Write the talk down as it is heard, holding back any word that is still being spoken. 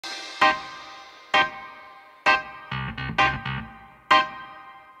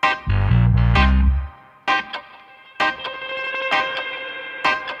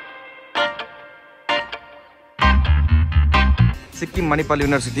Sikkim Manipal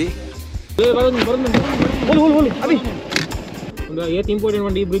university.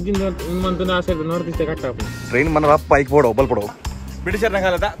 Train ಮನ ಅಪ್ಪ hike ಪೋಡೋ ಬಲ್ ಪೋಡೋ ಬ್ರಿಟಿಷರ್ನ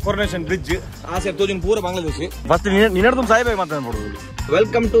ಕಾಲದ ಕೊರೋನೇಷನ್ ಬ್ರಿಡ್ಜ್ ಆಸೆ ತೋಜಿನ ಪೂರ ಬಾಂಗ್ಲಾದೇಶಿ ಫಸ್ಟ್ ನಿನ್ನಡ್ದು ಸಾಯಿಬಾಯಿ ಮಾತಾಡ್ಬೋದು.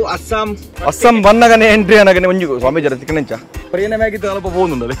 Welcome to Assam. Assam ಬಂದಾಗನೆ entry ಅನ್ನಗನೆ ಒಂಜಿ ಸ್ವಾಮಿ ಜರ ತಿಕ್ಕನೆಂಚ ಪರಿಯನವಾಗಿತ್ತು ಅಲ್ಪ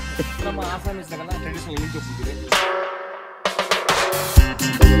ಹೋಗುಂಡಲ್ಲಿ ನಮ್ಮ ಆಸಾಮೀಸ್ ಟ್ರೆಡಿಷನಲ್ ಲಿಂಕ್ ಹೋಗ್ತಿದೆ.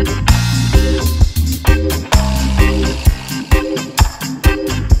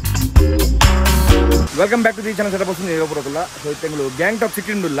 Welcome back to the channel. Setup ನೀವು ಬರೋದಿಲ್ಲ. ಸೊ ಇತ್ತಂಗಳು ಗ್ಯಾಂಗ್ಟಾಕ್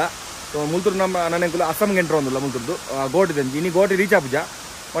ಸಿಕ್ಕಿಂಡುಲ್ಲ. ಸೊ ಮುಲ್ತೂರು ನಮ್ಮ ನನಗೆ ಅಸ್ಸಾಂಗೆ ಎಂಟ್ರ್ ಒಂದಿಲ್ಲ ಮುಲ್ತೂರ್ದು ಗೋಟ್ ಇದೆ ಇನಿ ಗೋಟಿ ರೀಚ್ ಆಪುಜ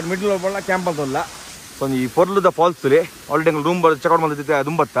ಬಟ್ ಮಿಡ್ಲ್ ಒಬ್ಬ ಕ್ಯಾಂಪ್ ಅಂತಲ್ಲ. ಸೊ ಈ ಪೊರ್ಲುದ ಫಾಲ್ಸ್ ಆಲ್ರೆಡಿ ರೂಮ್ ಚೆಕ್ಔಟ್ ಮಾಡ್ತಿದ್ದೆ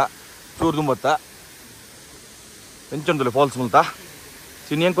ದುಂಬತ್ತ ಚೂರು ದುಂಬತ್ತ ಎಂಚೊಂದು ಫಾಲ್ಸ್ ಮುಲ್ತ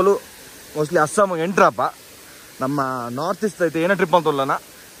ಸಿನಿಯಂಕಲು ಮೋಸ್ಟ್ಲಿ ಅಸ್ಸಾಂ ಎಂಟ್ರಪ್ಪ. ನಮ್ಮ ನಾರ್ತ್ ಈಸ್ಟ್ ಐತೆ ಏನೋ ಟ್ರಿಪ್ ಅಂತಲ್ಲನ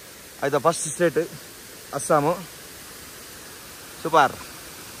ಆಯ್ತಾ. First state Assam super.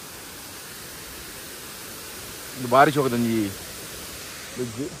 ಇದು ಭಾರಿ ಶೋಕದಂಜಿ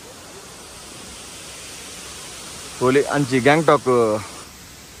ಬ್ರಿಡ್ಜ್ ಸೋಲಿ ಅಂಚಿ ಗ್ಯಾಂಗ್ಟಾಕ್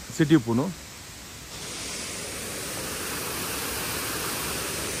ಸಿಟಿ ಉಪ್ಪುನು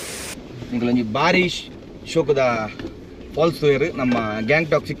ನಿಂಗೆ ಭಾರಿ ಶೋಕದ ಫಾಲ್ಸ್ ವೇರು ನಮ್ಮ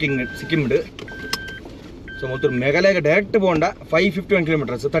ಗ್ಯಾಂಗ್ಟಾಕ್ ಸಿಕ್ಕಿಂ. ಸೊ ಮತ್ತು ಮೇಘಾಲಯ ಡೈರೆಕ್ಟ್ ಬೋಂಡ 551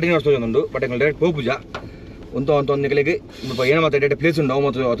 ಕಿಲೋಮೀಟರ್ಸ್ 13 ವರ್ಷ ಉಂಟು ಬಟ್ ಎಂಗಳು ಡೈರೆಕ್ಟ್ ಹೋಗ್ಪುಜ ಒಂದು ನಿಗಳಿಗೆ ಏನು ಮಾತಾಡಿ ಪ್ಲೇಸ್ ಉಂಡು ಅವು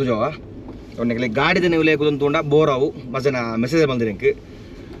ಮತ್ತು ಅತುಜವ ಅವನಿಗೆ ಗಾಡಿದ ನೀವು ಲೇಕುದಂತುಂಡ ಬೋರಾವು ಮಜನ ಮೆಸೇಜ್ ಬಂದಿರಂಕ್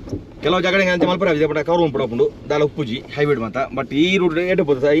ಕೆಲವು ಜಾಗ ಮಲ್ಪರ ಬಟ್ ಕವರ್ ಪಡಕೊಂಡು ದಾಲ ಉಪ್ಪುಜಿ ಹೈವೇಡ್ ಮಾತ ಬಟ್ ಈ ರೂಟ್ ಏಟು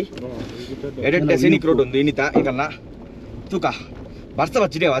ಹೋದ ತಾಯಿ ಎಡೆ ಸೈನಿಕ್ ರೋಡ್ ಒಂದು ಇನ್ನಿತ ಈಗಲ್ಲ ತೂಕ ಬರ್ತ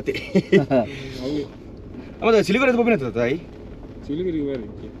ಬಚ್ಚಿದೆ ವಾತಿ ಮತ್ತೆ ಸಿಲಿಗುರಿ ಹೋಗ್ಬಿನ ತಾಯಿ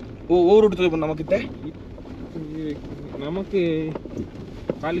ಓ ರೂಟ್ ನಮಕಿತ್ತೆ ನಮಗೆ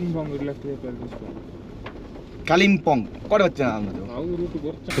ಕಾಲಿಂಪಾಂಗ್ ಕೊಡೆ ಬಚ್ಚ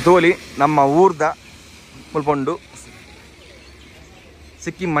ತೋಲಿ ನಮ್ಮ ಊರ್ದ ಮುಲ್ಪೊಂಡು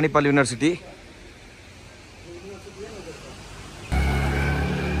ಸಿಕ್ಕಿಂ ಮಣಿಪಾಲ್ ಯೂನಿವರ್ಸಿಟಿ.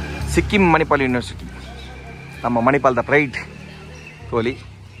 ಸಿಕ್ಕಿಂ ಮಣಿಪಾಲ್ ಯೂನಿವರ್ಸಿಟಿ ನಮ್ಮ ಮಣಿಪಾಲ್ದ ಪ್ರೈಡ್ ತೋಲಿ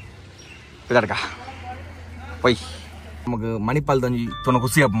ಬಿದಾಡ್ಕ ಪೈ ನಮಗೆ ಮಣಿಪಾಲ್ದ ಒಂಜಿ ತೊನ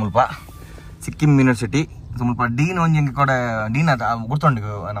ಖುಷಿ ಹಬ್ಬ ಮುಲ್ಪ ಸಿಕ್ಕಿಂ ಯೂನಿವರ್ಸಿಟಿ ಮುಲ್ಪ ಡೀನ್ ಒಂಜಿ ಕೂಡ ಡೀನ್ ಅದ ಗುರ್ತೊಂಡು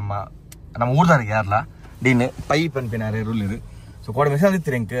ನಮ್ಮ ಊರ್ದಾರಿಗೆ ಯಾರಲ್ಲ ಡೀನ್ ಪೈ ಪನ್ಪಿನಾರೆ ರೂಲ್. ಸೊ ಕೋಡೆ ಮೆಸೇಜ್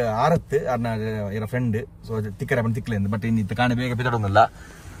ಇತ್ತಿರಿ ಎಂಕ್ ಆರತ್ತು ಅರ್ನ ಇರೋ ಫ್ರೆಂಡ್. ಸೊ ತಿಕ್ಕರ ಬಂದು ತಿಕ್ಕಲಿಂದ ಬಟ್ ಇನ್ನಿತ್ತು ಕಾಣೆ ಬೇಗ ಪಿದಾಡೋದಿಲ್ಲ.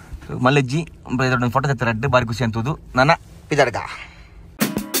 ಮಲ್ಲೆಜ್ಜಿ ಫೋಟೋ ತೆತ್ತರಡ್ಡು ಬಾರಿ ಖುಷಿ ಅಂತದ್ದು ನನ್ನ ಪಿದಾಡ್ಕ.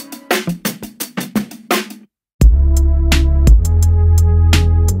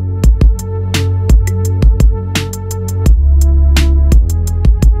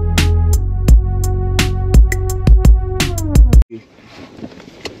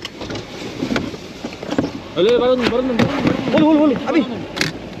 ಅಲ್ಲೇ ಬರೋದು ಅಭಿ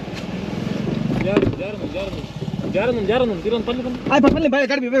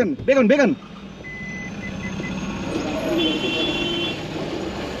ಬೇಗನ್ ಬೇಗನ್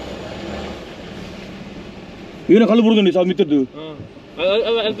ಇವನ ಕಲ್ಲು ಬುಡುದು ಸಾವು ಮಿತ್ತದ್ದು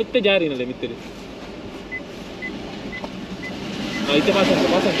ಮತ್ತೆ ಜಾರಿನಲ್ಲ ಮಿತ್ತರಿ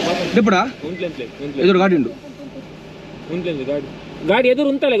ದೆಪ್ಪಡ ಎದುರು ಗಾಡಿ ಉಂಟು ಗಾಡಿ ಎದುರು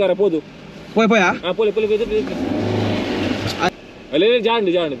ಉಂಟಲ್ಲ ಗಾರ ಪೋದು పోయా ಅಲ್ಲೇ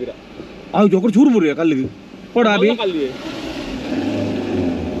ಜಾಂಡು ಬಿರ ಅವು ఒకటి చూరు బురు కల్లుకి పోడా అభి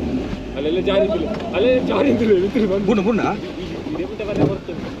ಅಲ್ಲೆಲ್ಲ ಜಾರಿದ್ರು ಅಲ್ಲೇ ಜಾರಿದ್ರು ಮಿತ್ರ ಬುಣ್ಣ ಬುಣ್ಣ ಇದೇಂತ ಬರ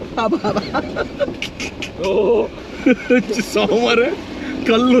ಬರ್ತದೆ ಓ ಸೋಮವಾರ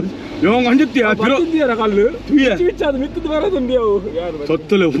ಕಲ್ಲು ಯೋಂಗ್ ಅಂಜುತ್ತಿ ಆ ಬಿರೋ ತಿಂದಿಯರ ಕಲ್ಲು ಬಿಚ್ಚ ಅದು ಮಿತ್ತದ ಬರದಂದಿ ಅವು ಯಾರು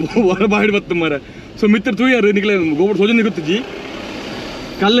ಸತ್ತಲೆ ವರ ಬಾಡಿ ಬತ್ತು ಮರ ಸೊ ಮಿತ್ರ ತೂಯಾರು ನಿಕಲೆ ಗೋಬರ್ ಸೋಜನ್ ನಿಗುತ್ತಿಜಿ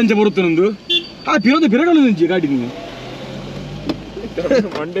ಕಲ್ಲಂಚ ಬರುತ್ತೆ ನಂದು ಆ ಪಿರೋದ ಪಿರಗಳು ನಿಂಚಿ ಗಾಡಿ ನೀವು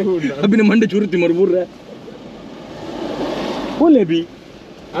ಮಂಡೆ ಹೂಡ ಅಬ್ಬಿನ ಮಂಡೆ ಚೂರುತ್ತಿ ಮರು ಬೂರ್ರೆ ಓಲೆ ಬಿ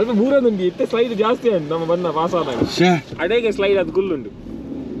ಅಲ್ಪ ಬೂರದುಂಡಿ ಇತ್ತೆ ಸ್ಲೈಡ್ ಜಾಸ್ತಿ ಉಂಟು ನಮ್ಮ ಬಂದ ಪಾಸ್ ಆದಾಗ ಅಡೆಗೆ ಸ್ಲೈಡ್ ಅದು ಫುಲ್ ಉಂಟು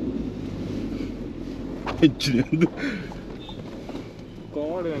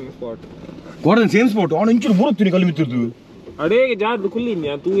ಕೋಡನ್ ಸೇಮ್ ಸ್ಪಾಟ್ ಅವನು ಇಂಚೂರು ಬೂರುತ್ತೀನಿ ಕಲ್ಲು ಮಿತ್ತಿರ್ದು ಅಡೆಗೆ ಜಾರ್ದು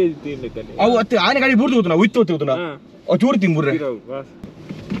ಕುಲ್ಲಿನ್ಯಾ ತೂಗೆ ತಿಂಡಿಕಲ್ಲಿ ಅವು ಅತ್ತೆ ಆನೆ ಗಾಡಿ ಬೂರ್ದು ಹೋಗ್ತಾನ ಅವು ಇತ್ತು ಹೋಗ್ತಾನ ಅವು ಚೂರುತ್ತೀನಿ ಬೂರ್ರೆ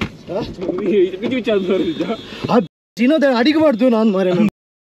ಚಿನ್ನದ ಅಡಿಗೆ ಮಾಡ್ತೀವಿ ನಾನು ಮಾರೇ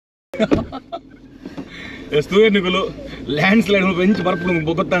ಎಷ್ಟು ಏನಿಗಳು ಲ್ಯಾಂಡ್ ಸ್ಲೈಡ್ ಬೆಂಚ್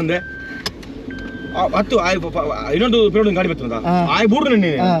ಬರ್ಪು ಗೊತ್ತಾ ಅಂದೆ ಹತ್ತು ಇನ್ನೊಂದು ಪಿರೋಡ್ ಗಾಡಿ ಬರ್ತದ ಆಯ್ ಬೂರ್ದು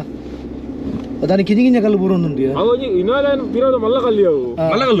ನೀನೆ దానికి కింద కళ్ళు బూరుంది అవని ఇనాలైన పిరోద మల్లకల్లి అవు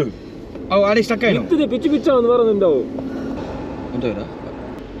మల్లకల్లు అవు ఆడి స్టక్ అయిన ఇత్తది పిచ్చి పిచ్చ ಒಂದು ಬರದಿಂದ ಅವು ಅಂತೇರಾ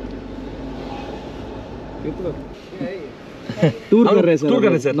टूर कर रहे टूर कर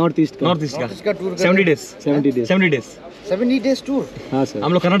रहे sir north east north east इसका tour 70 days 70 days 70 days 70 days tour. हाँ सर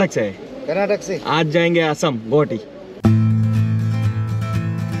हम लोग कर्नाटक से है कर्नाटक से आज जाएंगे असम गुवाहाटी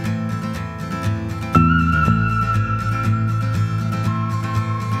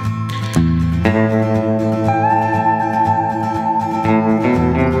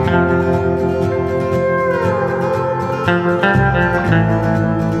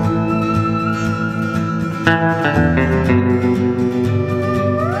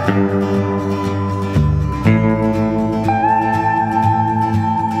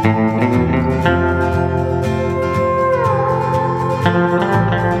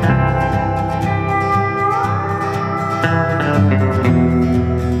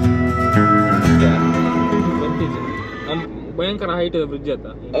ಭಯಂಕರ ಹೈಟ್ ಬ್ರಿಡ್ಜ್ ಆತ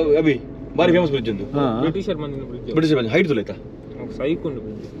अभी ಬಾರಿ ಫೇಮಸ್ ಬ್ರಿಡ್ಜ್ ಒಂದು ಬ್ರಿಟಿಷರ್ ಮಂದಿನ ಬ್ರಿಡ್ಜ್ ಬ್ರಿಟಿಷ್ ಬ್ರಿಡ್ಜ್ ಹೈಟ್ ತುಲೇತಾ ಸೈಕ್ ಉಂಟು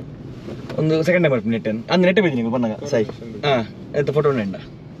ಬ್ರಿಡ್ಜ್ ಒಂದು ಸೆಕೆಂಡ್ ಟೈಮ್ ಬರ್ತೀನಿ ನೆಟ್ ಅಂದ್ ನೆಟ್ ಬಿದ್ದೀನಿ ನೀವು ಬಂದಾಗ ಸೈ ಹಾ ಎಂತ ಫೋಟೋ ನೆಂಡ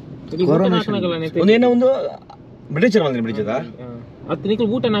ಒಂದು ಏನೋ ಒಂದು ಬ್ರಿಟಿಷರ್ ಬಂದಿನಿ ಬ್ರಿಡ್ಜ್ ಅದ ಹತ್ತು ನಿಕಲ್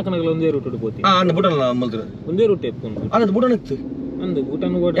ಬೂಟ ನಾಕನಗಲ ಒಂದೇ ರೂಟ್ ಹೋಗ್ತಿ ಹಾ ಅಂದ ಬೂಟನ ಮಲ್ದ್ರ ಒಂದೇ ರೂಟ್ ಎತ್ಕೊಂಡು ಅದು ಬೂಟನ ಇತ್ತು ಅಂದ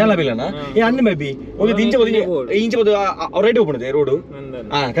ಬೂಟನ ಗೋಡ ಎಲ್ಲ ಬಿಲ್ಲನ ಏ ಅಂದ ಮೇಬಿ ಒಂದು ಇಂಚ ಬದು ರೈಟ್ ಹೋಗ್ಬಿಡುತ್ತೆ ರೋಡ್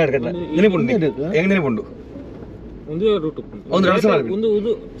ಹಾ ಕರೆಕ್ಟ್ ಕರೆಕ್ಟ್ ನೆನಪುಂಡು ಹೆಂಗ್ ನೆನಪುಂಡು ಒಂದೇ ರೂಟ್ ಒಂದು ರಸ ಒಂದು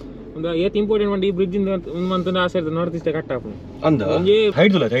ಇದು ಒಂದು ಏತ್ ಇಂಪಾರ್ಟೆಂಟ್ ಒಂದು ಈ ಬ್ರಿಡ್ಜ್ ಇಂದ ಒಂದು ಮಂತ್ ಆಸೆ ಇರ್ತದೆ ನಾರ್ತ್ ಈಸ್ಟ್ ಕಟ್ ಹಾಕು ಅಂದ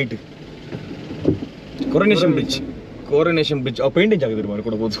ಹೈಟ್ ತುಲ ಹೈಟ್ ಕೊರೋನೇಷನ್ ಬ್ರಿಡ್ಜ್ ಆ ಪೇಂಟಿಂಗ್ ಆಗಿದ್ರು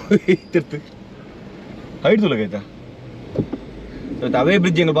ಮಾಡ್ಕೊಡ್ಬೋದು ಇರ್ತು ಹೈಟ್ ತುಲ ಆಯ್ತಾ ಅವೇ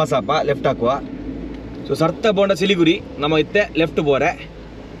ಬ್ರಿಡ್ಜ್ ಏನು ಬಾಸಪ್ಪ ಲೆಫ್ಟ್ ಹಾಕುವ ಸೊ ಸರ್ತ ಬೋಂಡ ಸಿಲಿಗುರಿ ನಮ್ಮ ಇತ್ತೆ ಲೆಫ್ಟ್ ಬೋರೆ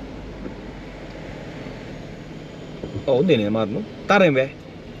ಒಂದೇನೆ ಮಾರ್ನು ತಾರೇಂಬೆ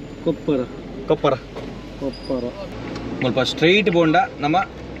ಕೊಪ್ಪರ ಕೊಪ್ಪರ ಕೊಪ್ಪರ ಸ್ವಲ್ಪ ಸ್ಟ್ರೈಟ್ ಬೋಂಡ ನಮ್ಮ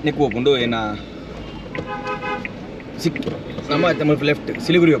ನೆಕ್ ಹೋಗ್ಕೊಂಡು ಏನ ನಮ್ಮ ಸ್ವಲ್ಪ ಲೆಫ್ಟ್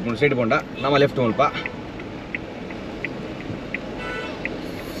ಸಿಲಿಗುರಿ ಹೋಗ್ಕೊಂಡು ಸ್ಟ್ರೈಟ್ ಬೋಂಡ ನಮ್ಮ ಲೆಫ್ಟ್ ಸ್ವಲ್ಪ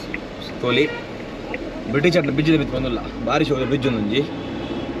ತೋಲಿ ಬ್ರಿಟಿಷ್ ಬ್ರಿಡ್ಜ್ ಬಿತ್ತು ಬಂದಿಲ್ಲ ಭಾರಿ ಶೋಧ ಬ್ರಿಡ್ಜ್ ಒಂದೊಂಜಿ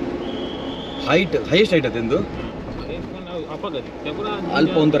ಹೈಯೆಸ್ಟ್ ಹೈಟ್ ಅತೆಂದು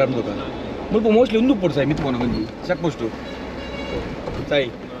ಅಲ್ಪ ಒಂಥರ ಅನ್ಬೇಕ ಮುಲ್ಪ ಮೋಸ್ಟ್ಲಿ ಒಂದು ಪೋಡು ಸಾಯಿ ಮಿತ್ಕೋನ ಒಂಜಿ ಚೆಕ್ ಪೋಸ್ಟು ಸಾಯಿ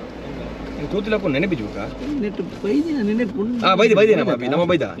ತೂತಿಲಪ್ಪ ನೆನಪಿಜ್ಬೇಕಾ ನೆಟ್ ಬೈದಿನ ನೆನಪು ಹಾಂ ಬೈದೇನ ಬಾಬಿ ನಮ್ಮ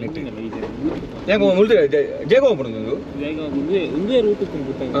ಬೈದ ನೆಟ್ ಹೆಂಗೆ ಮುಳ್ದು ಜೇಗ ಹೋಗ್ಬಿಡೋದು ಒಂದೇ ರೂಟ್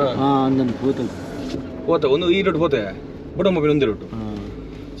ಹಾಂ ಅಂದನ್ ಹೋತಲ್ ಹೋತ ಒಂದು ಈ ರೂಟ್ ಹೋತೆ ಬುಡ ಮೊಬೈಲ್ ಒಂದೇ ರೂಟು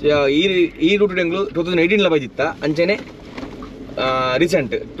ಈ ರೂಟ್ ಎಂಗ್ಳು 2018 ಬೈದಿತ್ತ ಅಂಚೆನೆ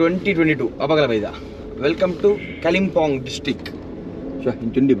ರೀಸೆಂಟ್ 2022 ಅಪಗಲ ಬೈದ ವೆಲ್ಕಮ್ ಟು ಕಲಿಂಪಾಂಗ್ ಡಿಸ್ಟ್ರಿಕ್ಟ್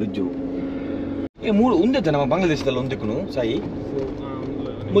ಇಂಚುಂಡಿ ಬ್ರಿಡ್ಜು ಏ ಮೂರು ಒಂದೇ ನಮ್ಮ ಬಾಂಗ್ಲಾದೇಶದಲ್ಲಿ ಒಂದಿಕ್ಕನು Sai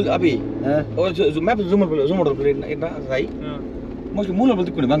Abhi map zoom Sai mostly ಮೂಲ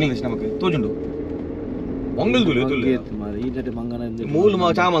ಬದುಕೊಂಡು ಬಾಂಗ್ಲಾದೇಶ ನಮಗೆ ತೋಜುಂಡು ಮಂಗಲ್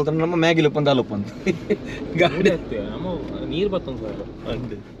ಮೂಲ ಚಾಮಲ್ ನಮ್ಮ ಮ್ಯಾಗಿಲ್ ಒಪ್ಪಂದ ಅಲ್ಲಿ ಒಪ್ಪಂದ ಗಾಡಿ ನೀರು ಬತ್ತೊಂದು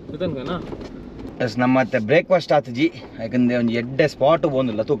ಎಸ್ ನಮ್ಮ ಮತ್ತೆ ಬ್ರೇಕ್ಫಾಸ್ಟ್ ಆತಜಿ ಯಾಕಂದ್ರೆ ಒಂದು ಎಡ್ಡೆ ಸ್ಪಾಟ್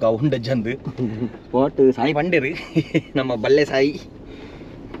ಬಂದಿಲ್ಲ ತೂಕ ಉಂಡ ಜಂದು ಸ್ಪಾಟ್ ಸಾಯಿ ಬಂಡೇರಿ ನಮ್ಮ ಬಲ್ಲೆ ಸಾಯಿ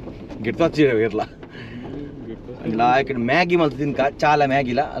ಗಿಡ್ತಾಚಿ ಇರ್ಲ ಇಲ್ಲ ಯಾಕಂದ್ರೆ ಮ್ಯಾಗಿ ಮಲ್ತ ತಿನ್ಕ ಚಾಲ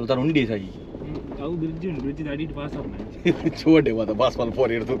ಮ್ಯಾಗಿಲ್ಲ ಅದು ತರ ಉಂಡಿ ಸಾಯಿ ಅವು ಬ್ರಿಡ್ಜ್ ಉಂಟು ಬ್ರಿಡ್ಜ್ ಅಡಿಟ್ ಪಾಸ್ ಚೋಟೆ ಮಾತ ಬಾಸ್ ಪಾಲ್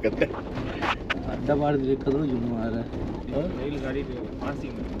ಫೋರ್ ಇರ್ತದೆ ಅಡ್ಡ ಮಾಡಿದ್ರೆ ಕದ್ರು ಜುಮ್ಮಾರ ರೈಲ್ ಗಾಡಿ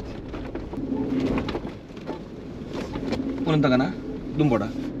ಪಾಸಿಂಗ್ ಉಂತಗನ ದುಂಬೋಡ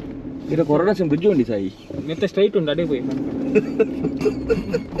ಇದು ಕೊರೋನಾ ಸಿಮ್ ಬ್ರಿಡ್ಜ್ ಉಂಡಿ ಸಾಯಿ ಮತ್ತೆ ಸ್ಟ್ರೈಟ್ ಉಂಟು ಅಡೆ ಹೋಯ್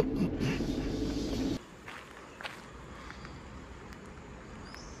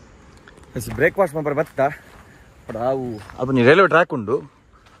ಬ್ರೇಕ್ಫಾಸ್ಟ್ ಮಾತ್ರ ಬತ್ತಾ ಬಟ್ ಅದು ನೀವು ರೈಲ್ವೆ ಟ್ರ್ಯಾಕ್ ಉಂಡು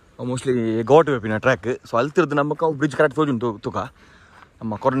ಮೋಸ್ಟ್ಲಿ ಗೋವಾಟು ವೇಪಿನ ಟ್ರ್ಯಾಕ್ ಸೊ ಅಲ್ಲಿ ತಿರ್ದು ನಮ್ಮಕ್ಕೆ ಅವು ಬ್ರಿಡ್ಜ್ ಕರೆಕ್ಟ್ ತೋಜುಂಟು ತೂಕ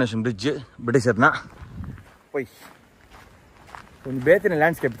ನಮ್ಮ ಕೊರೋನೇಷನ್ ಬ್ರಿಡ್ಜ್ ಬ್ರಿಟಿಷರ್ನ ಪೊಯ್ ಒಂದು ಬೇತಿನ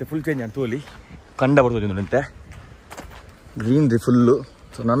ಲ್ಯಾಂಡ್ಸ್ಕೇಪ್ ಇತ್ತು ಫುಲ್ ಚೇಂಜ್ ಅಂತ ತೋಲಿ ಕಂಡ ಬರ್ತದೆ ನೋಡಂತೆ ಗ್ರೀನ್ರಿ ಫುಲ್ಲು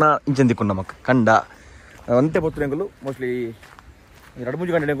ಸೊ ನನ್ನ ಇಂಚನ್ ತಿಕ್ಕೊಂಡು ನಮಗೆ ಕಂಡ ಅಂತೆ ಬರ್ತುಗಳು ಮೋಸ್ಟ್ಲಿ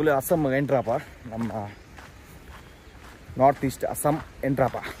 2-3 ಗಂಟೆಗಳು ಅಸ್ಸಾಂ ಎಂಟ್ರಾಪ ನಮ್ಮ ನಾರ್ತ್ ಈಸ್ಟ್ ಅಸ್ಸಾಂ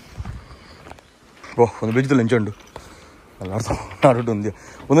ಎಂಟ್ರಾಪ ಓ ಒಂದು ಬ್ರಿಡ್ಜ್ದಲ್ಲಿ ಎಂಚುಂಡು ಅಲ್ಲ ನಾಡು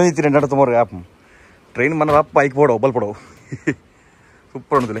ಒಂದೊಂದು ಇತ್ತು 2 ತುಂಬ ಆ್ಯಪ್ ಟ್ರೈನ್ మన ಅಪ್ಪ ಐಕ್ ಪೋಡವು ಬಲ್ ಪೋಡವು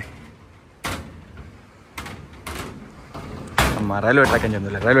ಸೂಪರ್ ಉಂಟುಲೆ ನಮ್ಮ railway track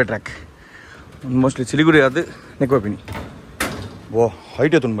ಎಂಜಂದಿಲ್ಲ railway track mostly Siliguri ಅದು ನೆಕ್ಕೋಪಿನಿ ಓ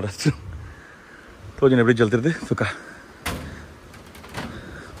ಹೈಟ್ ಆಯ್ತು ಮರ ತೋಜಿನ ಬ್ರಿಡ್ಜ್ ಅಲ್ತಿರ್ದು ಸುಖ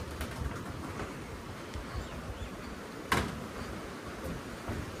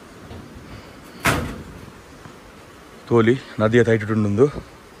ತೋಲಿ ನದಿಯ ತೈಟುಂಡು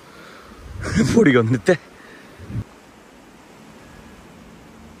ಪೂಡಿಗೆ ಒಂದು ನಿತ್ತೆ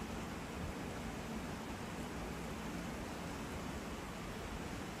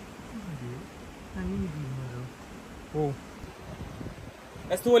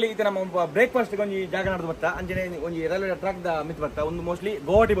ಎಸ್ತುವಲಿ ಇದು ನಮ್ಮ ಬ್ರೇಕ್ಫಾಸ್ಟ್ ಒಂಜಿ ಜಾಗ ನಡೆದು ಬರ್ತಾ ಅಂಜನೆ ಒಂಜಿ ರೈಲ್ವೆ ಟ್ರ್ಯಾಕ್ ದ ಮಿತ್ ಬರ್ತಾ ಒಂದು ಮೋಸ್ಟ್ಲಿ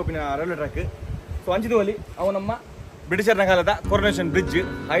ಗೋವಾಟಿ ಬೊಪ್ಪಿನ ರೈಲ್ವೆ ಟ್ರ್ಯಾಕ್. ಸೊ ಅಂಚಿದುವಲಿ ಅವು ನಮ್ಮ ಬ್ರಿಟಿಷರ್ನ ಕಾಲದ ಕೊರೋನೇಷನ್ ಬ್ರಿಡ್ಜ್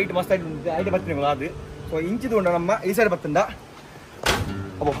ಹೈಟ್ ಮಸ್ತ್ ಹೈಟ್ ಬರ್ತೀನಿ ಅದು. ಸೊ ಇಂಚಿದುಕೊಂಡ ನಮ್ಮ ಈ ಸೈಡ್ ಬರ್ತಂದ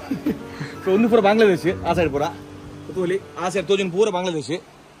ಅಬ್ಬೋ. ಸೊ ಒಂದು ಪೂರ ಬಾಂಗ್ಲಾದೇಶ್ ಆ ಸೈಡ್ ಪೂರ ಕುತೂಲಿ ಆ ಸೈಡ್ ತೋಜನ್ ಪೂರ ಬಾಂಗ್ಲಾದೇಶ್.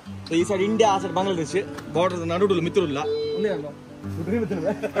 ಸೊ ಈ ಸೈಡ್ ಇಂಡಿಯಾ ಆ ಸೈಡ್ ಬಾಂಗ್ಲಾದೇಶ್ ಬಾರ್ಡರ್ ನಡುಡುಲು ಮಿತ್ರಲ್ಲ ಒಂದೇ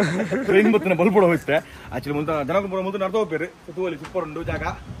ಟ್ರೈನ್ ಬತ್ತಿನ ಬಲ್ಪಡ ಹೋಗ್ತೇ ಆಕ್ಚುಲಿ ಮುಂತ ಜನಕ ಪೂರ ಮುಂದೆ ನಡ್ದು ಹೋಗ್ಬೇರು. ಕುತೂಲಿ ಸೂಪರ್ ಉಂಡು ಜಾಗ.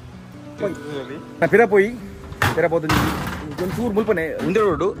 ನಾ ಪಿರ పోతుంజి ಒಂಚೂರು ಮುಲ್ಪನೆ ಮುಂದೆ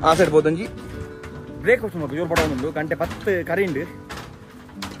ರೋಡು ಆ ಸೈಡ್ పోతుంಜಿ. ಬ್ರೇಕ್ಫಾಸ್ಟ್ ಮಾಡ್ಬೇಕು ಜೋರು ಪಡ ಒಂದು ಗಂಟೆ 10 ಕರೆಂಡು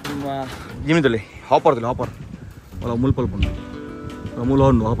ನಿಮ್ಮ ಜಿಮಿದಲ್ಲಿ ಹಾಪರ್ ಅಲ್ಲ ಮುಲ್ಪಲ್ಪುಂಡು ಮೂಲ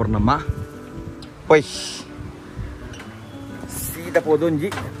ಉಂಡು ಹಾಪರ್ ನಮ್ಮ ಪೊಯ್ ಸೀದಾ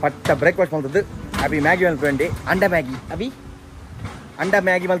పోతుంಜಿ ಪಟ್ಟ ಬ್ರೇಕ್ಫಾಸ್ಟ್ ಮಾಡ್ತದ್ದು. ಅಭಿ ಮ್ಯಾಗಿ ಮಲ್ಪಂಡಿ ಅಂಡ ಮ್ಯಾಗಿ ಅಭಿ ಅಂಡ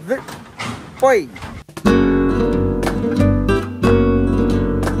ಮ್ಯಾಗಿ ಮಲ್ತದ್ದು ಪೊಯ್.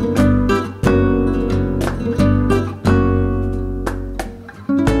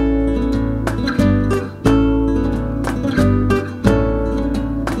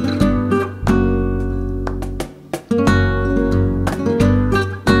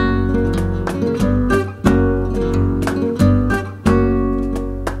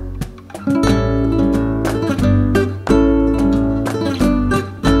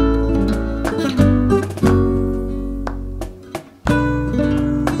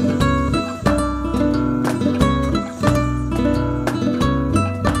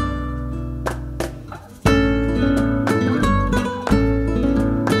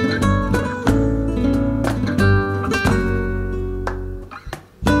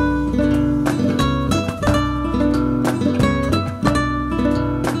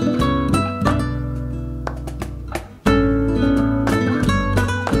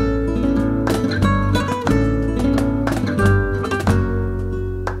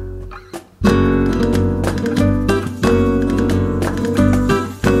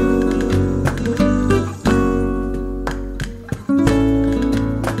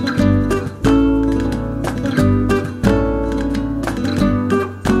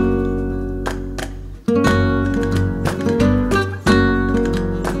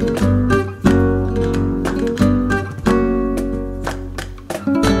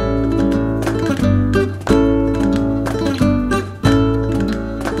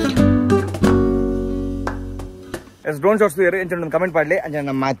 ಡ್ರೋನ್ ಶಾಟ್ಸ್ ಎಂಚ ಕಮೆಂಟ್ ಮಾಡಲಿ ಅಂಚ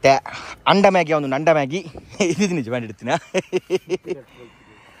ನಮ್ಮ ಮತ್ತೆ ಅಂಡ ಮ್ಯಾಗಿ ಒಂದು ಅಂಡ ಮ್ಯಾಗಿ ಇದು ನಿಜ ಮಾಡಿರ್ತೀನಿ.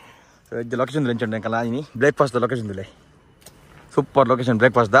 ಸೊ ಇದು ಲೊಕೇಶನ್ ಎಂಚ ಕಲಾಯಿನಿ breakfast location super location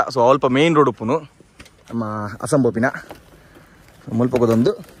breakfast the. So ಅಲ್ಪ ಮೇನ್ ರೋಡ್ ಉಪ್ಪುನು ನಮ್ಮ ಅಸ್ಸಾಂ ಬೋಪಿನ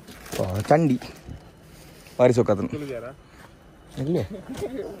ಮುಲ್ಪಕ್ಕೊಂದು ಚಂಡಿ ಭಾರಿ ಸೊಕ್ಕದನು ಇಲ್ಲಿ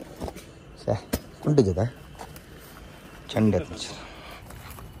ಸೇ ಕುಂಟು ಜೊತೆ ಚಂಡಿ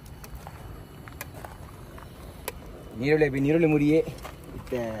ನೀರುಳ್ಳಿ ಮುರಿಯೇ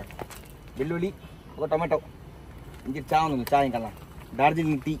ಮತ್ತೆ ಬೆಳ್ಳುಳ್ಳಿ ಟೊಮೆಟೊ ಇಂಚಿ ಚಾ ಒಂದು ಚಾಯ್ ಕಲ್ಲ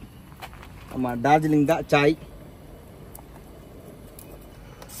ಡಾರ್ಜಿಲಿಂಗ್ ಟೀ ನಮ್ಮ ಡಾರ್ಜಿಲಿಂಗ್ದ ಚಾಯ್.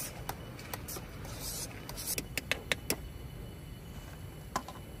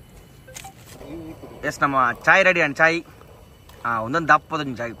 ಎಸ್ ನಮ್ಮ ಚಾಯ್ ರೆಡಿ ಅಂಡ್ ಚಾಯ್ ಒಂದೊಂದು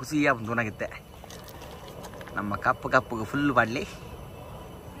ದಪ್ಪದೊಂದು ಚಾಯ್ ಖುಷಿಯ ಚೆನ್ನಾಗಿತ್ತೆ. ನಮ್ಮ ಕಪ್ಪುಗೆ ಫುಲ್ ಬಾಡ್ಲಿ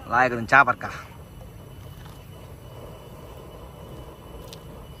ಲಾಯಗೊಂದು ಚಾ ಬರ್ಕ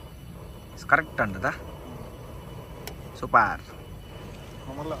ಕರೆಕ್ಟ್ ಅಂಟದ ಸೂಪರ್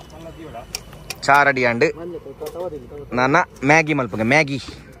ಚಾ ರೆಡಿ ಅಂಡ್ ನನ್ನ ಮ್ಯಾಗಿ ಮಲ್ಪಂಗ ಮ್ಯಾಗಿ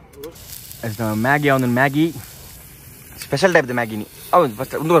ಅವನು ಮ್ಯಾಗಿ ಸ್ಪೆಷಲ್ ಟೈಪ್ ದ ಮ್ಯಾಗಿನಿ ಹೌದು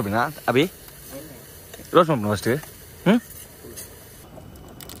ಫಸ್ಟ್ ಒಂದು ಬರ್ಬೇಕಾ ಅಭಿ ರೋಸ್ಟ್ ಮಾಡ್ಬೇಕು ಫಸ್ಟ್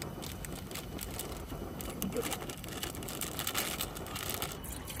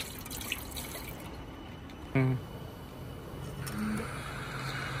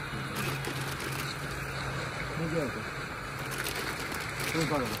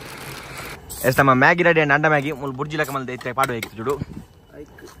ಎಸ್ ನಮ್ಮ Maggi ready and and Maggi ಮುಲ್ bhurji ಲೆಕ್ಕ ಮಲ್ದೆ ಇತ್ತೆ ಪಾಡು ಹೇಗಿತ್ತು ಜುಡು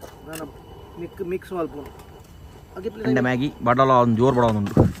ಮಿಕ್ಸ್ ಮಲ್ಪು ಅಂಡ ಮ್ಯಾಗಿ ಬಡಲ ಒಂದು ಜೋರು ಬಡ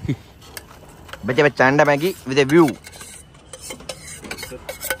ಒಂದು ಬೆಚ್ಚ ಅಂಡ Maggi with A view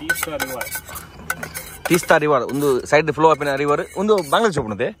Teesta river ಒಂದು ಸೈಡ್ ಫ್ಲೋ ಅಪಿನ ರಿವರ್ ಒಂದು ಬಾಂಗ್ಲಾದೇಶ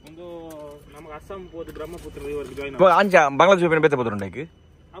ಹೋಗ್ನತೆ ಒಂದು ನಮಗೆ ಅಸ್ಸಾಂ ಹೋದ ಬ್ರಹ್ಮಪುತ್ರ ರಿವರ್ ಜಾಯಿನ್ ಅಂಚ ಬಾಂಗ್ಲಾದೇಶ ಹೋಗ್ನ ಬೇತೆ ಹೋದ್ರು ಉಂಟು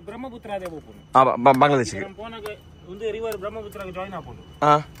ಬ್ರಹ್ಮಪುತ್ರ ಅದೇ ಹೋಗ್ಬೋದು ಬಾಂಗ್ಲಾದೇಶಿಗೆ ಒಂದು ರಿವರ್ ಬ್ರಹ್ಮಪುತ್ರಗೆ ಜಾಯಿನ್ ಆಗ್ಬೋದು.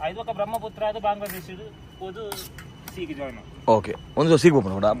 ಐದಕ್ಕ ಬ್ರಹ್ಮಪುತ್ರ ಅದು ಬಾಂಗ್ಲಾದೇಶ ಹೋದು ಸೀಗೆ ಜಾಯಿನ್ ಓಕೆ ಒಂದು ಸೀಗೆ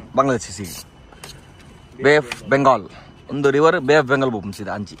ಹೋಗ್ಬೋದು ನೋಡ ಬಾಂಗ್ಲಾದೇಶ ಸೀಗೆ ಬೇ ಆಫ್ ಬೆಂಗಾಲ್ ಒಂದು ರಿವರ್ ಬೇ ಆಫ್ ಬೆಂಗಾಲ್ ಹೋಗ್ಬೋದು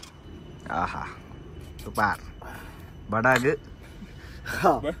ಸೀದಾ ಅಂಚಿ. ಆಹಾ ಸೂಪರ್ ಬಡಾಗ್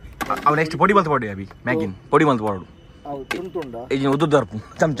ಅವ್ ನೆಕ್ಸ್ಟ್ ಪೊಡಿ ಮಲ್ತು ಪಾಡು ಅಭಿ ಮ್ಯಾಗಿನ್ ಪೊಡಿ ಮಲ್ತು ಪಾಡು ini udah darp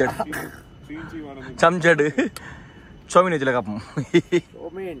camced chomin aja lekap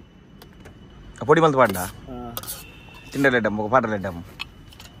apa di mana pada cendera ledam bukan pada ledam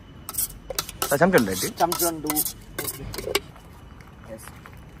camced lagi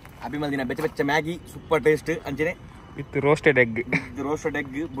abi mal dina becce Maggi super taste anjene with roasted egg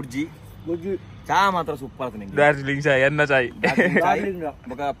burji chai matra super atune Darjeeling chai enna chai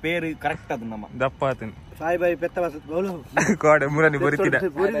boka peru correct adu nama dappa atune Sai bhai petta vas bolo. Kode murani boritida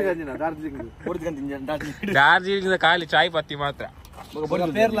Darjeeling da kali chai patti matra boka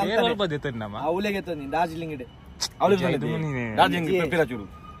peru ಸ್ವಲ್ಪ ದೆತನ ನಮ್ಮ ಅವಳಿಗೆ ತಂದಿ ಡಾರ್ಜಿಲಿಂಗ್ ಇಡೆ ಅವಳಿಗೆ ಡಾರ್ಜಿಲಿಂಗ್ ಪೆಪ್ಪೆಲ ಚೂರು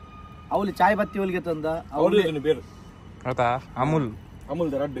ಅವಳು ಚಾಯ್ ಪತ್ತಿ ಅವಳಿಗೆ ತಂದ ಅವಳಿಗೆ ಬೇರು ಆತಾ ಅಮೂಲ್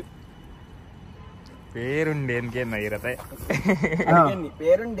ದ ರಡ್ಡು പേരുണ്ട് എനിക്ക് തന്നെ ഇരത്തെ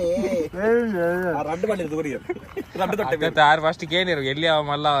പേരുണ്ട് റഡ് പള്ളിയത് റഡ് തൊട്ടേ ആറ് ഫസ്റ്റ് കേണ്ടിരും എല്ലി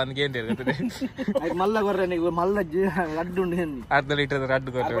മല്ല അവൻ കേണ്ടിരും ಮಲ್ಲ ಕೊರ್ರೆ ನೀವು ಮಲ್ಲ ಲಡ್ಡು ಉಂಡು ಅರ್ಧ ಲೀಟರ್ ರಡ್ಡು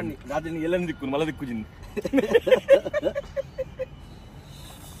ಕೊರ್ರೆ ರಾಜನಿ ಎಲ್ಲ ದಿಕ್ಕು ಮಲ್ಲ ದಿಕ್ಕು ಜಿನ್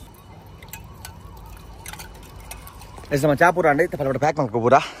ಎಸ್ ನಮ್ಮ ಚಾಪುರ ಅಂಡೆ ಪಲಪಟ ಪ್ಯಾಕ್ ಮಾಡ್ಕೋ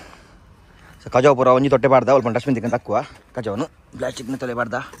ಪೂರ ಸೊ ಕಜಾವ್ ಪೂರ ಒಂಜಿ ತೊಟ್ಟೆ ಬಾರ್ದ ಅಲ್ಪ ಡಸ್ಟ್ಬಿನ್ ತಿಕ್ಕ ತಕ್ಕುವ ಕಜಾವನು ಪ್ಲಾಸ್ಟಿಕ್ನ ತೊಲೆ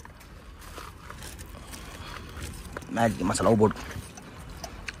ಬಾರ್ದ ಮ್ಯಾಗಿ ಮಸಾಲ ಹೋಗ್ಬೋದು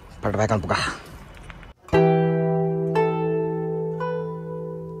ಪಲಪಟ ಪ್ಯಾಕ್ ಅನ್ಪುಕ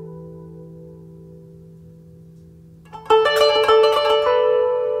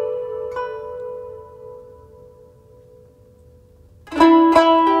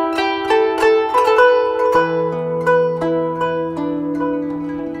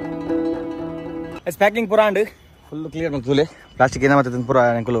ಪ್ಯಾಕಿಂಗ್ ಪೂರ ಅಂಡ್ ಫುಲ್ ಕ್ಲಿಯರ್ ಮಾಡ್ತುಲೆ ಪ್ಲಾಸ್ಟಿಕ್ ಏನ ಮತ್ತೆ ಪೂರ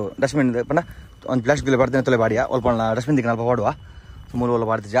ಅಂಕಲು ಡಸ್ಟ್ಬಿನ್ ಪಂಡ ಒಂದು ಪ್ಲಾಸ್ಟಿಕ್ ದಿಲೆ ಬರ್ತೇನೆ ತೊಲೆ ಬಾಡಿಯ ಒಲ್ಪ ಡಸ್ಟ್ಬಿನ್ ದಿಕ್ಕ ಅಲ್ಪ ಹೊಡುವ ಮೂಲ ಒಲ್ಲ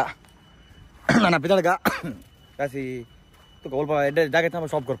ಬಾಡ್ತಿಜ ನಾನು ಪಿದಳಗ ಕಾಸಿ ತುಕ ಒಲ್ಪ ಎಡ್ಡೆ ಜಾಗ ಐತ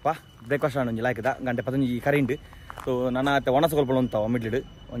ಶಾಪ್ ಕೊರ್ಪ ಬ್ರೇಕ್ಫಾಸ್ಟ್ ಒಂಜಿ ಲಾಯ್ಕದ ಗಂಟೆ 15 ಕರೆಂಟ್ ಸೊ ನನ್ನ ಅತ್ತೆ ಒಣಸ ಕೊಲ್ಪ ಉಂತಾವ ಮಿಡ್ಲಿಡ್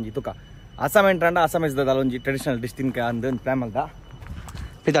ಒಂಜಿ ತುಕ ಅಸ್ಸಾಂ ಎಂಟ್ರಂಡ ಅಸ್ಸಾಂ ಇಸ್ದದ ಒಂಜಿ ಟ್ರೆಡಿಷನಲ್ ಡಿಶ್ ತಿನ್ಕ ಅಂದ್ ಒಂದು ಪ್ಲಾನ್ ಮಾಡ್ದ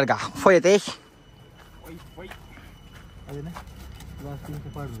ಪಿದಳಗ ಫೋಯತೆ ಅದೇನೆ ಲಾಸ್ಟ್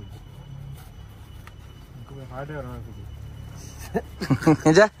ಪಾಡು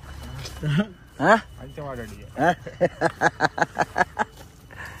ನಿಜ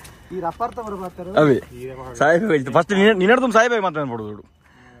ಈ ರಫಾರ್ತ ಬರ್ತಾರೆ ಅವಿ ಸಾಯಿಬಾಯಿ ಫಸ್ಟ್ ನಿನ್ನಡ್ದು ಸಾಯಿಬಾಯಿ ಮಾತಾಡ್ಬಿಡುದು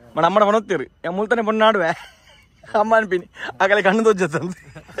మన అమ్మడ పనొత్తారు ముల్తనే పొన్న నాడువే అమ్మ అనిపిని అక్కడ కన్ను తోచేస్తుంది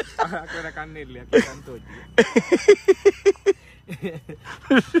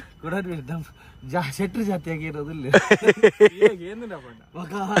ಶೆಟ್ರು ಜಾತಿ ಆಗಿರೋದಿಲ್ಲ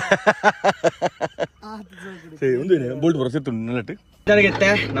ಬೋಲ್ಟ್ ಬರೋ ಸಿತ್ತು ನಲ್ಲಟ್ಟು ನನಗೆ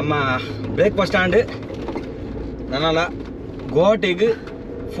ನಮ್ಮ ಬ್ರೇಕ್ಫಾಸ್ಟ್ ಸ್ಟಾಂಡ್ ನನ್ನಲ್ಲ ಗೋವಾಟಿಗೆ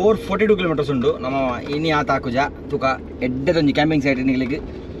 442 ಕಿಲೋಮೀಟರ್ಸ್ ಉಂಡು ನಮ್ಮ ಇನಿ ಆತ ಹಾಕುಜ ತುಕ ಎಡ್ಡೆದೊಂಜಿ ಕ್ಯಾಂಪಿಂಗ್ ಸೈಟ್ ನಿಗಳಿಗೆ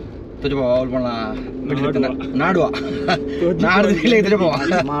ತುಜ ಅವಳ ನಾಡುವ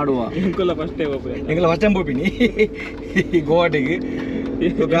ಮಾಡುವ ಎಂಕಲ ಫಸ್ಟ್ ಟೈಮ್ ಹೋಪಿನಿ ಗೋವಾಟಿಗೆ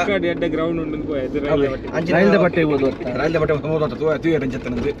ಗ್ರೌಂಡ್ ಉಂಡು ರೈಲ್ದ ಬಟ್ಟೆ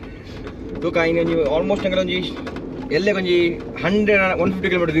ತೂಯರಂಚತ್ತನದು ತೂಕ ಹಿಂಗೆ ನೀವು ಆಲ್ಮೋಸ್ಟ್ ಎಂಕಲ ಒಂಜಿ ಎಲ್ಲೇ ಒಂಜಿ 150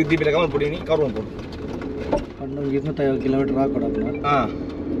 ಕಿಲೋಮೀಟರ್ ದೀಪಿಲ್ಲ ಕವರ್ ಪುಡಿನಿ ಕವರ್ ಮಾಡ್ಬೋದು 25 ಕಿಲೋಮೀಟರ್ ಹಾಕೊಡಪ್ಪ ಹಾಂ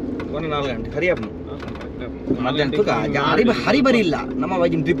 1-4 ಗಂಟೆ ಹರಿಯಪ್ಪ ಮಧ್ಯಾಹ್ನ ತೂಕ ಹರಿ ಬರಿ ಇಲ್ಲ ನಮ್ಮ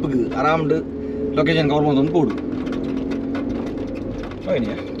ವೈಜಿನ ಟ್ರಿಪ್ಗೆ ಆರಾಮ್ಡ್ ಲೊಕೇಶನ್ ಕವರ್ ಮಾಡೋದು ಕೂಡು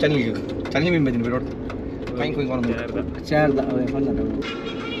ಹೋಗಿನಿಯ ಚನ್ನಿ ಮೀನ್ ಬಿರೋಡ್ ಕೈಂಗ್ ಕೊಯ್ದು ಮಾಡೋದು ಚಾರ್ದ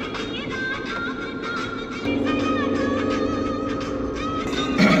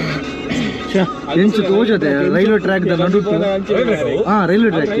railway track railway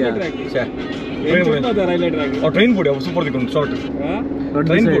track train ಪುಡಿ ಸೂಪರ್ ದಿಕ್ಕು ಶಾರ್ಟ್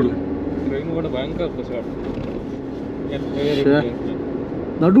ಟ್ರೈನ್ ಪುಡು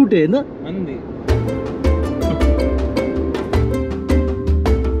ನಡುಟೇನ ಅಂದಿ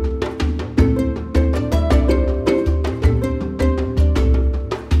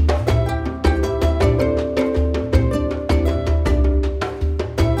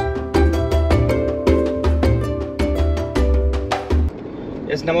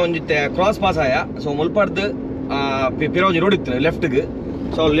ಎಸ್ ನಮ್ಮ ಒಂದು ಕ್ರಾಸ್ ಪಾಸ್ ಆಯ ಸೊ ಮುಲ್ಪಾಡ್ದು ಪಿರೋಜಿ ರೋಡ್ ಇತ್ತು ಲೆಫ್ಟ್ಗೆ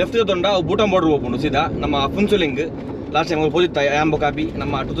ಸೊ ಲೆಫ್ಟ್ ತೊಂಡ ಬೂಟನ್ ಬಾರ್ಡರ್ ಹೋಗ್ಕೊಂಡು ಸೀದಾ ನಮ್ಮ ಫುನ್ಸುಲಿಂಗ್ ಲಾಸ್ಟ್ ಟೈಮ್ ಹೋದಿತ್ತ ಆಂಬೋ ಕಾಪಿ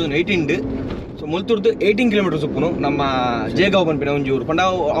ನಮ್ಮ 2018 ಸೊ ಮುಲ್ತುರ್ದು 18 ಕಿಲೋಮೀಟರ್ಸ್ ಉಪ್ಪುನು ನಮ್ಮ ಜೇಗಾವ್ ಬಂದ್ಬಿನ ಒಂಜೂರು ಪಂಡ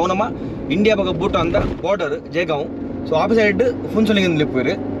ಅವು ನಮ್ಮ ಇಂಡಿಯಾ ಬಗ್ಗೆ ಬೂಟ ಅಂತ ಬಾರ್ಡರ್ ಜೇಗಾವ್ ಸೊ ಆಪಿ ಸೈಡ್ ಫುನ್ಸುಲಿಂಗ್ ಇಂದ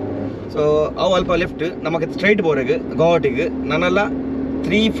ಲಿಪ್ಪುರು ಸೊ ಅವು ಅಲ್ಪ ಲೆಫ್ಟ್ ನಮಗೆ ಸ್ಟ್ರೈಟ್ ಬೋರೆಗೆ ಗೋವಾಟಿಗೆ ನನ್ನೆಲ್ಲ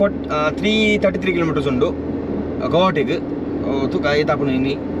 333 ಕಿಲೋಮೀಟರ್ಸ್ ಉಂಡು ಗೋವಾಟಿಗೆ ತೂಕ ಐತಾಪುನು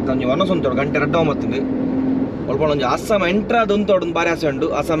ಇನಿ ಒಂಜಿ ಒನಸೊಂತೋಡು ಗಂಟೆ 2:09 ಒಲ್ಪ ಒಂಜಿ ಅಸ್ಸಾಂ ಎಂಟ್ರಾದ ಉಂತೋಡು ಬಾರಿ ಆಸೆ ಉಂಡು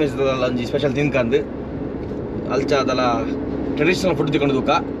ಅಸ್ಸಾಂ ಇಸ್ದಲ್ಲ ಒಂಜಿ ಸ್ಪೆಷಲ್ ತಿನ್ಕಂದು ಅಲ್ಚಾದಲ್ಲ ಟ್ರೆಡಿಷನಲ್ ಫುಡ್ ತಿಕೊಂಡು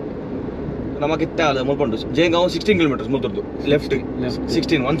ತೂಕ ನಮಗಿತ್ತ ಅದು ಮುಲ್ಕೊಂಡು ಜೇಗಾಂವ್ 16 ಕಿಲೋಮೀಟರ್ಸ್ ಮುಲ್ತದ್ದು ಲೆಫ್ಟ್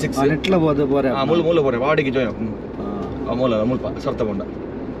 16 ನೆಟ್ಲ ಬೋದ ಬೋರೆ ಮೂಲ ಬೋರೆ ವಾಡಿಗೆ ಜಾಯ್ನ್ ಮೂಲ ಮುಲ್ಪ ಸರ್ತ ಬೋಂಡ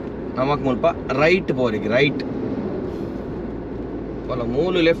ನಮಕ್ ಮುಲ್ಪ ರೈಟ್ ಬೋರಿಗೆ ರೈಟ್ ಅಲ್ಲ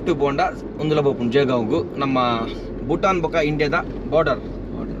ಮೂಲ ಲೆಫ್ಟ್ ಬೋಂಡ ಒಂದುಲ ಬೋಪುಂಡು ಜೇಗಾಂವ್ಗು ನಮ್ಮ ಭೂಟಾನ್ ಬೊಕ ಇಂಡಿಯಾದ ಬಾರ್ಡರ್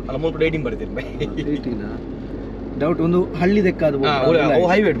ಅಲ್ಲ ಮುಲ್ಪ ಡೇಟಿಂಗ್ ಬರ್ತೀರಿ ಡೌಟ್ ಒಂದು ಹಳ್ಳಿ ದೆಕ್ಕಾದ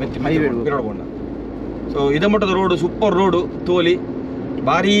ಹೈವೇ ಬೋಂಡ ಸೊ ಇದ ಮಟ್ಟದ ರೋಡ್ ಸೂಪರ್ ರೋಡ್ ತೋಲಿ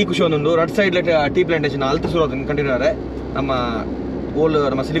ಭಾರಿ ಖುಷಿ ಒಂದೊಂದು ರೆಡ್ ಸೈಡ್ ಟೀ ಪ್ಲಾಂಟೇಶನ್ ಅಲ್ತು ಶುರು ಕಂಟಿನ್ಯೂ ಆದ್ರೆ ನಮ್ಮ ಓಲ್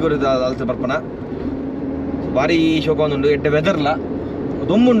ನಮ್ಮ ಸಿಲಿಗುರಿದ ಅಲ್ತು ಬರ್ಪನ ಭಾರಿ ಶೋಕ ಒಂದುಂಡು ಎಡ್ಡೆ ವೆದರ್ಲ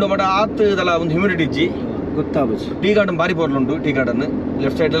ದೊಂಬುಂಡು ಬಟ್ ಆತದಲ್ಲ ಒಂದು ಹ್ಯೂಮಿಡಿಟಿ ಇಜ್ಜಿ ಗೊತ್ತಾಗ್ಬೋದು. ಟೀ ಗಾರ್ಡನ್ ಭಾರಿ ಪೋರ್ಲುಂಡು tea garden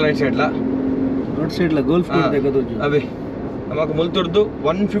left side right ಸೈಡ್ಲ road ಸೈಡ್ಲ golf ಅವೇ ನಮಗೆ ಮುಲ್ತುರ್ದು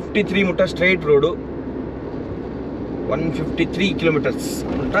 153 ಮುಟ್ಟ ಸ್ಟ್ರೈಟ್ ರೋಡು 153 ಕಿಲೋಮೀಟರ್ಸ್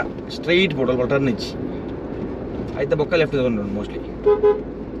ಮುಟ್ಟ ಸ್ಟ್ರೈಟ್ ಬೋರ್ಡ್ ಟರ್ನ್ ಇಜ್ಜಿ ಆಯ್ತಾ ಬೊಕ್ಕ ಲೆಫ್ಟ್ ತಗೊಂಡು ಮೋಸ್ಟ್ಲಿ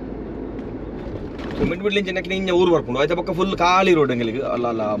ಸೊ ಮಿಡ್ ಮಿಡ್ಲಿಂಚ ನೆಕ್ಲಿ ಇಂಜ ಊರು ಬರ್ಕೊಂಡು ಆಯ್ತಾ ಬೊಕ್ಕ ಫುಲ್ ಖಾಲಿ ರೋಡ್ ಎಂಗಲಿಗೆ ಅಲ್ಲ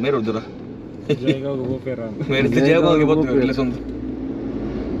ಅಲ್ಲ ಮೇರೆ ದೂರ ಜಯಗಾಂವ್ಗೆ ಬೋತು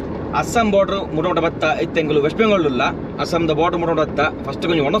ಅಸ್ಸಾಂ ಬಾರ್ಡರ್ ಮುಟಮುಟ ಬತ್ತ ಇತ್ತೆಂಗಲು ವೆಸ್ಟ್ ಬೆಂಗಾಲ್ ಇಲ್ಲ ಅಸ್ಸಾಂದ ಬಾರ್ಡರ್ ಮುಟಮುಟ ಬತ್ತ ಫಸ್ಟ್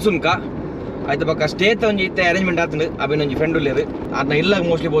ಕೊಂಚ ಒಣಸುನ್ಕ ಆಯ್ತು ಪಕ್ಕ ಸ್ಟೇತ್ ಒಂಜಿ ಇತ್ತೆ ಅರೇಂಜ್ಮೆಂಟ್ ಆತಂಡು ಅಭಿನೊಂಜಿ ಫ್ರೆಂಡ್ ಉಳ್ಳೇರು ಅದನ್ನ ಇಲ್ಲ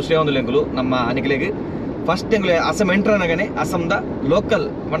ಮೋಸ್ಟ್ಲಿ ಬೋಸ್ಟೇ ಒಂದು ಎಂಗಲು ನಮ್ಮ ಅನಿಕಲೆಗೆ ಫಸ್ಟ್ ಎಂಗ್ಲೆ ಅಸ್ಸಾಂ ಎಂಟರ್ ಅನ್ನಗನೆ ಅಸ್ಸಾಂದ ಲೋಕಲ್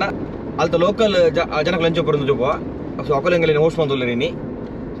ಮನ ಅಲ್ತ ಲೋಕಲ್ ಜನಕ್ಕೆ ಲಂಚ ಬರೋದು ಜೋಪ so Akal ಎಂಗಲಿನ host ಬಂದುಲ್ಲೇನಿ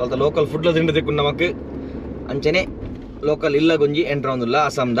so ಅಲ್ತ local ಫುಡ್ಲ ತಿಂಡಿ ತಿಕ್ಕು ನಮಕ್ ಅಂಚನೆ ಲೋಕಲ್ ಇಲ್ಲ ಗೊಂಜಿ ಎಂಟ್ರ್ ಒಂದಿಲ್ಲ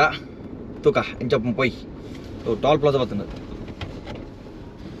ಅಸ್ಸಾಂದ ತೂಕ ಎಂಚಪ್ಪ ಪೊಯ್ tall plaza ಬರ್ತಂದು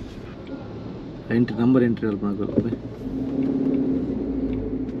entry number entry ಅಲ್ಪ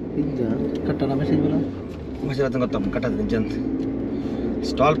ಇದ್ದ ಕಟ್ಟಣ ಮೆಸೇಜ್ ಬರ ಮೆಸೇಜ್ ಆತ ಗೊತ್ತಮ್ಮ ಕಟ್ಟದ ನಿಜ ಅಂತ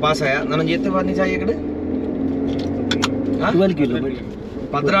ಸ್ಟಾಲ್ ಪಾಸ್ ಆಯ ನನ್ನ ಜೊತೆ ಬಾ ನಿಜ ಈ ಕಡೆ 12 ಕಿಲೋಮೀಟರ್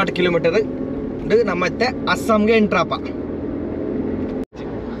 16 ಕಿಲೋಮೀಟರ್ ನಮ್ಮತ್ತೆ ಅಸ್ಸಾಂಗೆ ಎಂಟ್ರಾಪ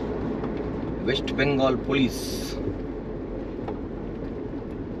ವೆಸ್ಟ್ ಬೆಂಗಾಲ್ ಪೊಲೀಸ್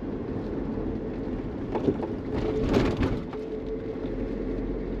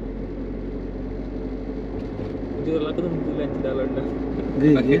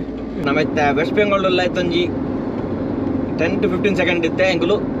ನಮ್ಮತ್ತೆ ವೆಸ್ಟ್ ಬೆಂಗಾಲ್ ಆಯ್ತಂಜಿ 10 to 15 ಸೆಕೆಂಡ್ ಇತ್ತೆ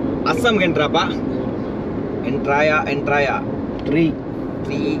ಎಂಕುಲು ಅಸ್ಸಾಂಗೆ ಎಂಟ್ರಾಪ ಎಂಟ್ರಾಯ 3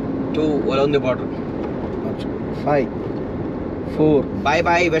 2 ಒಂದೇ ಬಾರ್ಡರ್ 5 4 ಬಾಯ್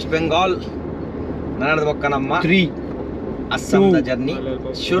ಬಾಯ್ ವೆಸ್ಟ್ ಬೆಂಗಾಲ್ ನಾನದ ಬೊಕ್ಕ ನಮ್ಮ 3 ಅಸ್ಸಾಂದ ಜರ್ನಿ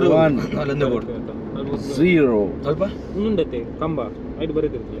ಶುರು ಒಂದೇ ಬಾರ್ಡರ್ 0 ಸ್ವಲ್ಪ ಮುಂದತೆ ಕಂಬ ಐದು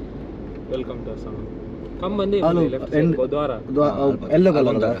ಬರೀತಿರ್ತದೆ ವೆಲ್ಕಮ್ ಟು ಅಸ್ಸಾಂ ಕಂಬ ಬಂದೇ ದ್ವಾರ ಎಲ್ಲ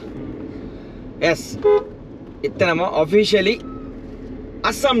ಕಲರ್ ಎಸ್ ಇತ್ತೆ ನಮ್ಮ officially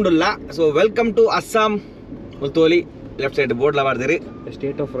Assam ಡುಲ್ಲ so welcome to Assam ಮುಲ್ತೋಲಿ left side board ಲ ಮಾಡ್ದಿರಿ the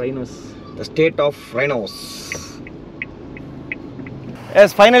state of rhinos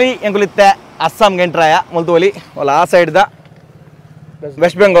S finally ಎಂಕುಲಿತ್ತೆ ಅಸ್ಸಾಂಗೆ ಎಂಟ್ರಾಯ ಮುಲ್ತೋಲಿ ಒಲ್ಲ ಆ side the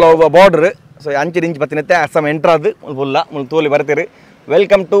West Bengal border so ಅಂಚಿ ಇಂಚ್ ಬತ್ತಿನತ್ತೆ ಅಸ್ಸಾಂ ಎಂಟ್ರಾದು ಮುಲ್ಪುಲ್ಲ ಮುಲ್ತೋಲಿ ಬರ್ತೀರಿ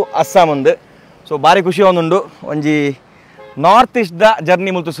ವೆಲ್ಕಮ್ ಟು ಅಸ್ಸಾಂ ಒಂದು ಸೊ ಭಾರಿ ಖುಷಿ ಒಂದುಂಡು ಒಂಜಿ ನಾರ್ತ್ ಈಸ್ಟ್ ದ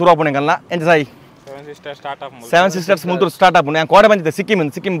ಜರ್ನಿ ಮುಲ್ತು ಶುರು ಆಪುಣೆಗಲ್ಲ ಎಂಚ ಸಾಯಿ 7 ಸಿಸ್ಟರ್ಸ್ ಮುಲ್ತು ಸ್ಟಾರ್ಟ್ ಆಪುಂಡು ನಾನು ಕೋಡೆ ಬಂದಿದ್ದೆ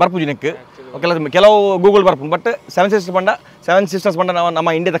ಸಿಕ್ಕಿಮ್ ಬರ್ಪುಜಿ ನೆಕ್ ಕೆಲವು ಗೂಗಲ್ ಬರ್ಪುಂಡು ಬಟ್ 7 ಸಿಸ್ಟರ್ಸ್ ಬಂಡ ನಮ್ಮ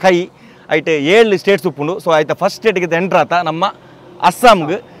ಇಂಡಿಯಾದ ಕೈ ಐಟ್ 7 ಸ್ಟೇಟ್ಸ್ ಉಪ್ಪುಂಡು ಸೊ ಆಯ್ತಾ ಫಸ್ಟ್ ಸ್ಟೇಟ್ಗೆ ಎಂಟ್ರ್ ಆತ ನಮ್ಮ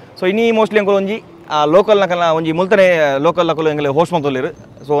ಅಸ್ಸಾಂಗೆ ಸೊ ಇನ್ನೀ ಮೋಸ್ಟ್ಲಿ ಎಂಕುಲು ಒಂಜಿ ಲೋಕಲ್ ನಕಲ್ನ ಒಂಜಿ ಮುಲ್ತನೆ ಲೋಕಲ್ ನಕಲು ಎಂಗಲೆ ಹೋಸ್ಟ್ ಮಂತೊಲ್ಲೇರು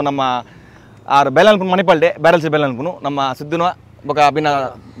ಸೊ ನಮ್ಮ ಆರು ಬೇಲೆ ಅನ್ಪುನು ಮಣಿಪಾಲ್ಡೆ ಬ್ಯಾರಲ್ಸ್ ಬೇಲೆ ಅನ್ಪುನು ನಮ್ಮ ಸಿದ್ದುನ ಬೊಕ ಅಭಿನ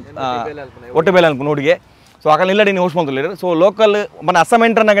ಒಟ್ಟು ಬೇಲೆ ಅನ್ಪುನು ಹುಡುಗೆ ಸೊ ಅಕಲ್ ಇಲ್ಲಡಿ ನೀವು ಹೋಸ್ಟ್ ಮಂತೊಲ್ಲೇರು ಸೊ ಲೋಕಲ್ ಮನ ಅಸ್ಸಾಂ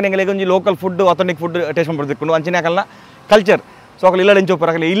ಎಂಟ್ರ್ ಅನ್ನಗ ಎಂಗಲೆ ಒಂಜಿ local food authentic food taste ಮಾಡ್ತಿಕ್ಕೊಂಡು ಅಂಚನೆ ಅಕಲ್ನ ಕಲ್ಚರ್ ಸೊ ಅಕಲ್ ಇಲ್ಲ ಎಂಚೊಪ್ಪು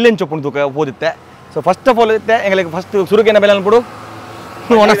ಅಕಲ್ ಇಲ್ಲೆಂಚು ಒಪ್ಪುಂಡು ತೂಕ ಓದಿತ್ತೆ ಸೊ ಫಸ್ಟ್ ಆಫ್ ಆಲ್ ಇತ್ತೆ ಎಂಗಲೆ ಫಸ್ಟ್ ಸುರುಗೇನ ಬೇಲೆ ಅನ್ಬಿಡು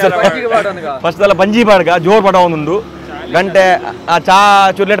ಫಸ್ಟ್ ಎಲ್ಲ ಬಂಜಿ ಬಾಡ್ಗ ಜೋರ್ ಪಡ ಒಂದುಂಡು ಗಂಟೆ ಆ ಚಾ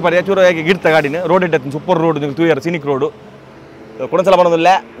ಚೂರು ಲೇಟ್ ಪರಿ ಚೂರು ಹೇಗೆ ಗಿಡ್ತ ಗಾಡಿನ ರೋಡ್ ಇಟ್ಟು ಸೂಪರ್ ರೋಡ್ ತೂಯರ್ ಸಿನಿಕ್ ರೋಡು ಕೊಡಸಲ ಮಾಡೋದಿಲ್ಲ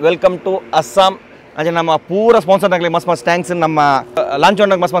ವೆಲ್ಕಮ್ ಟು ಅಸ್ಸಾಂ ಅಂಚನೆ ನಮ್ಮ ಪೂರ ಸ್ಪಾನ್ಸರ್ ಆಗಲಿ ಮಸ್ತ್ ಟ್ಯಾಂಕ್ಸ್ ನಮ್ಮ ಲಾಂಚ್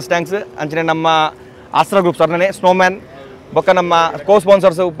ಹೊಂಡಾಗ ಮಸ್ತ್ ಟ್ಯಾಂಕ್ಸ್ ಅಂಚನೆ ನಮ್ಮ ಆಸ್ರಾ ಗ್ರೂಪ್ ಸರ್ನೇ ಸ್ನೋಮ್ಯಾನ್ ಬೊಕ್ಕ ನಮ್ಮ ಕೋ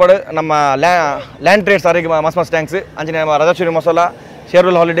ಸ್ಪಾನ್ಸರ್ಸ್ ಉಪ್ಪಡು ನಮ್ಮ ಲ್ಯಾಂಡ್ ಟ್ರೇಡ್ಸ್ ಅವರಿಗೆ ಮಸ್ತ್ ಟ್ಯಾಂಕ್ಸ್ ಅಂಚನೆ ನಮ್ಮ ರಾಜೇಶ್ವರಿ ಮಸಾಲ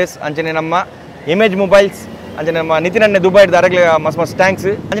ಶೇರ್ವಲ್ ಹಾಲಿಡೇಸ್ ಅಂಚನೆ ನಮ್ಮ ಇಮೇಜ್ ಮೊಬೈಲ್ಸ್ ಅಂಚನೆ ನಮ್ಮ ನಿತಿನ್ ಅಣ್ಣೆ ದುಬೈ ಅರಗಲಿ ಮಸ್ತ್ ಟ್ಯಾಂಕ್ಸ್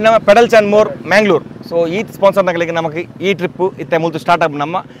ಅಂಚನೆ ನಮ್ಮ pedals and more Mangalore so ಈ ಸ್ಪಾನ್ಸರ್ ನಗಲಿಗೆ ನಮಗೆ ಈ ಟ್ರಿಪ್ಪು ಇತ್ತೆ ಮುಲ್ತು ಸ್ಟಾರ್ಟ್ ಆಪ್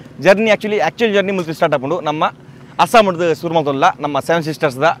ನಮ್ಮ ಜರ್ನಿ ಆ್ಯಕ್ಚುಲ್ ಜರ್ನಿ ಮುಲ್ತು ಸ್ಟಾರ್ಟ್ ಆಪುಂಡು ನಮ್ಮ ಅಸ್ಸಾಂ ಹಿಡಿದು ಶುರು ಮಾಡ್ತಲ್ಲ ನಮ್ಮ 7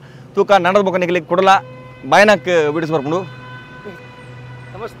 ಸಿಸ್ಟರ್ಸ್ದ ತೂಕ ನಡದ ಬೊಕ್ಕ ನಿಗಲಿಗೆ ಕೊಡಲ ಬಾಯನಕ್ ವಿಡಿಯೋಸ್ ಬರ್ಕೊಂಡು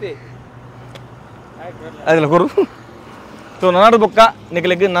ನಮಸ್ತೆ ಅದೆಲ್ಲ ಕೊರು ಸೊ ನನ್ನದು ಬೊಕ್ಕ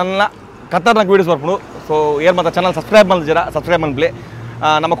ನಿಗಲಿಗೆ ನನ್ನ ಖತರ್ನಾಕ್ ವೀಡಿಯೋಸ್ ಬರ್ಕೊಂಡು ಸೊ ಏರ್ ಮತ್ತು ಚಾನಲ್ ಸಬ್ಸ್ಕ್ರೈಬ್ ಮಾಡಿದ್ದೀರಾ ಸಬ್ಸ್ಕ್ರೈಬ್ ಮಾಡ್ಲಿ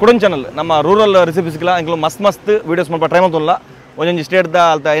ನಮ್ಮ ಕುಡನ್ ಚಾನಲ್ ನಮ್ಮ ರೂರಲ್ ರೆಸಿಪೀಸ್ಗೆಲ್ಲ ಇಂಗ್ಲು ಮಸ್ತ್ ವೀಡಿಯೋಸ್ ಮಾಡ್ಪ ಟ್ರೈ ಮಾಡ್ತಲ್ಲ ಒಂದೊಂದು ಸ್ಟೇಟ್ದ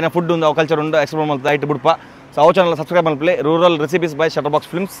ಅಲ್ತ ಏನೋ ಫುಡ್ ಉಂದು ಕಲ್ಚರ್ ಉಂಡು ಎಕ್ಸ್ಪ್ಲೋರ್ ಮಾಡ್ತಾ ಐಟ್ ಬಿಡಪ್ಪ ಸೊ ಅವು ಚಾನಲ್ ಸಬ್ಸ್ಕ್ರೈಬ್ ಮಾಡ್ಲಿ rural recipes by Shutterbox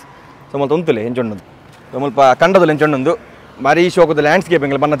films so ಮಲ್ತ ಉಂತುಲೆ ಎಂಚೊಂಡು ಸ್ವಲ್ಪ ಕಂಡದಲ್ಲಿ ಎಂಚೊಂಡು ಭಾರಿ ಶೋಕದ ಲ್ಯಾಂಡ್ಸ್ಕೇಪ್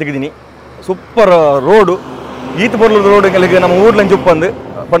ಎಂಗೆಲ್ಲ ಬಣ್ಣ ತೆಗೆದೀನಿ ಸೂಪರ್ ರೋಡು ಈತ ಬರ್ಲದ ರೋಡ್ ಎಂಗಳಿಗೆ ನಮ್ಮ ಊರ್ಲ ಉಪ್ಪಂದು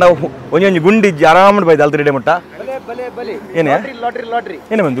ಪಂಡ ಒಂಜೊಂಜಿ ಗುಂಡಿಜ್ಜಿ ಆರಾಮ ಬೈದು ಅಲ್ತ ರೆಡಿ ಮಟ್ಟ ಏನೇ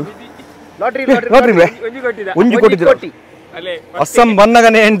ಏನೇ ಬಂದು ಲಾಟ್ರಿ ಒಂಜಿ ಕೊಟ್ಟಿದ್ರು ಅಸ್ಸಾಂ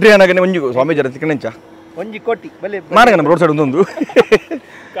ಬನ್ನಗನೆ ಎಂಟ್ರಿ ಅನ್ನಗನೆ ಒಂಜಿ ಸ್ವಾಮಿ ಜರ ತಿಕ್ಕಣಂಚ ಒಂಜಿ ಕೋಟಿ ಬಲೆ ಮಾರಗನ ರೋಡ್ ಸೈಡ್ ಒಂದು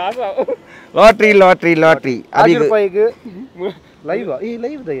ಲಾಟ್ರಿ ಅದು ಲೈವ್ ಈ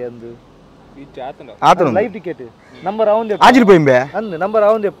ಲೈವ್ ದಯ ಅಂದು ಆತನ ಲೈವ್ ಟಿಕೆಟ್ ನಂಬರ್ ಅವಂದೆ ಆಜಿಲ್ ಪೋಯಿಂಬೆ ಅಂದು ನಂಬರ್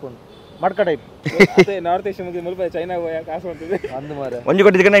ಅವಂದೆ ಎಪ್ಪುನ್ ಮಡ್ಕ ಟೈಪ್ ನಾರ್ತ್ ಏಷ್ಯಾ ಮುಗಿ ಮುಲ್ಪ ಚೈನಾ ಹೋಯ ಕಾಸು ಅಂತದೆ ಅಂದು ಮಾರ ಒಂಜಿ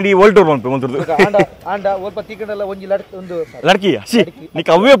ಕೊಟ್ಟಿದ್ದ ಕಣ ಇಡೀ ವರ್ಲ್ಡ್ ಟೂರ್ ಬಂತು ಮಂತ್ರದು ಆಂಡ ಒಲ್ಪ ತೀಕಂಡಲ್ಲ ಒಂಜಿ ಒಂದು ಲಡ್ಕಿ ನೀ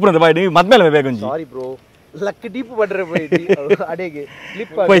ಕವ್ವೆ ಪುನದ ಬಾಯ್ ನೀ ಮದ್ಮೇಲೆ ಬೇಗ ಒಂಜಿ ಸಾರಿ bro luck deep ಬಡ್ರೆ by ಅಡೆಗೆ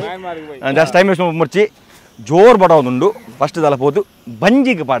clip పోయి జస్ట్ టైం వేసిన ముర్చి జోర్ పడవుతుండు ఫస్ట్ దల పోతు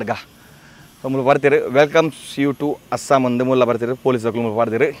బంజికి పాడగా ముళ్ళు పడతారు వెల్కమ్స్ యూ టు అస్సాం అందు ముళ్ళ పడతారు పోలీಸ್ ಮುళ్ళు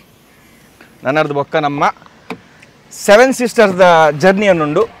ಪಡ್ತಾರೆ ನನ್ನರ್ದು ಬೊಕ್ಕ ನಮ್ಮ 7 ಸಿಸ್ಟರ್ಸ್ ದ ಜರ್ನಿ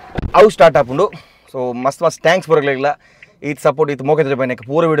ಅನ್ನುಂಡು ಅವು ಸ್ಟಾರ್ಟ್ ಆಪುಂಡು ಸೊ ಮಸ್ತ್ ಥ್ಯಾಂಕ್ಸ್ ಬರಲಿಲ್ಲ ಈತ್ ಸಪೋರ್ಟ್ ಈತ್ ಮೋಕೆ ಪೈನ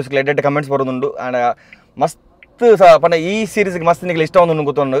ಪೂರ ವೀಡಿಯೋಸ್ಗೆ ಎಡ್ಡೆಡ್ ಕಮೆಂಟ್ಸ್ ಬರೋದುಂಡು ಆ್ಯಂಡ್ ಮಸ್ತ್ ಪಂಡ ಈ ಸೀರೀಸ್ಗೆ ಮಸ್ತ್ ನಿಮಗೆ ಇಷ್ಟ ಒಂದು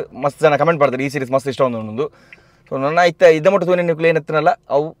ಗೊತ್ತೊಂಡು ಮಸ್ತ್ ಜನ ಕಮೆಂಟ್ ಮಾಡ್ತಾರೆ ಈ ಸೀರೀಸ್ ಮಸ್ತ್ ಇಷ್ಟ ಒಂದು ಸೊ ನನ್ನ ಇದ್ದ ಮಟ್ಟ ತೂನೆ ನೀವು ಏನು ಎತ್ತನಲ್ಲ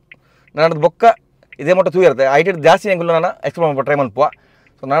ಅವು ನನ್ನದು ಬೊಕ್ಕ ಇದೇ ಮಟ್ಟ ತೂ ಇರುತ್ತೆ ಐಟಿ ಜಾಸ್ತಿ ಹೆಂಗಿಲ್ಲ ನಾನು ಎಕ್ಸ್ಪ್ಲೋರ್ ಮಾಡ್ಬೋದು ಟ್ರೈ ಮಲ್ಪ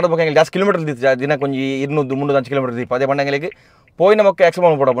ಸೊ ನನ್ನದು ಬೊಕ್ಕ ಹೆಂಗೆ ಜಾಸ್ತಿ ಕಿಲೋಮೀಟರ್ ದಿತ್ತು ದಿನಕ್ಕೆ ಒಂದು 200-300 ಕಿಲೋಮೀಟರ್ ದಿಪ್ಪ ಅದೇ ಬಣ್ಣಗಳಿಗೆ ಪೋಯಿನ ಬೊಕ್ಕ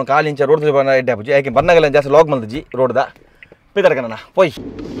ಎಕ್ಸ್ಪ್ಲೋರ್ ಮಾಡ್ಬೋದು ಕಾಲು ಇಂಚ ರೋಡ್ ಎಡ್ಡೆ ಹಾಪುಜಿ ಯಾಕೆ ಬಣ್ಣಗಲ್ಲ ಜಾಸ್ತಿ ಲಾಗ್ ಮಲ್ದಜಿ ರೋಡ್ದ ಪಿದಾಡ್ಕ ನನ್ನ ಪೋಯ್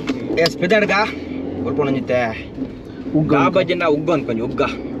ಎಸ್ ಪಿದಾಡ್ಕ ಬರ್ಕೊಂಡಂಜಿತ್ತೆ ಉಗ್ಗ ಬಜ್ಜನ್ನ ಉಗ್ಗ ಅನ್ಕೊಂಡಿ ಉಗ್ಗ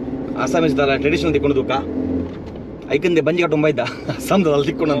ಅಸ್ಸಾಮೀಸ್ ಟ್ರೆಡಿಷನಲ್ ತಿಕ್ಕೊಂಡು ತೂಕ ಐಕಂದೆ ಬಂಜಿ ಕಟ್ಟು ಬೈದ ಅಸ್ಸಾಂದು ಅಲ್ಲಿ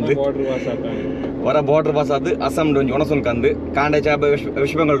ತಿಕ್ಕೊಂಡಂದು ಹೊರ ಬಾರ್ಡರ್ ಪಾಸ್ ಅದು ಅಸ್ಸಾಂಡು ಒಂಜಿ ಒಣಸುನ್ಕಂದು ಕಾಂಡೆ ಚಾಬ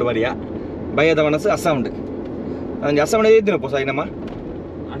ವೆಸ್ಟ್ ಬೆಂಗಾಲ್ ಬರಿಯ ಬಯ್ಯದ ವನಸು ಅಸ್ಸಾಂಡು ಅಂಜಿ ಅಸ್ಸಾಂಡು ಇದ್ದಿನ ಪೋಸ ನಮ್ಮ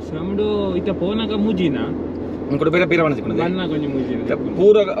ಅಸ್ಸಾಂಡು ಇತ ಪೋನಗ ಮುಜಿನ ಇಂಕೋటి ಬೇರೆ ಬೇರೆ ವನಸ ತಿಕ್ಕೊಂಡು ಬನ್ನ ಕೊಂಚ ಮುಜಿನ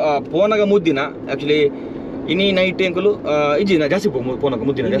ಪೂರ ಪೋನಗ ಮುದ್ದಿನ ಆಕ್ಚುಲಿ ಇನಿ ನೈಟ್ ಎಂಕಲು ಇಜ್ಜಿನ ಜಾಸ್ತಿ ಪೋನಗ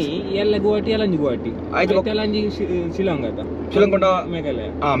ಮುದ್ದಿನ ಜಾಸ್ತಿ ಎಲ್ಲ ಗೋವಾಟಿ ಎಲ್ಲ ಗೋವಾಟಿ ಆಯ್ತು ಎಲ್ಲ ಶ್ರೀಲಂಕಾ ಶ್ರೀಲಂಕೊಂಡ ಮೇಘಾಲಯ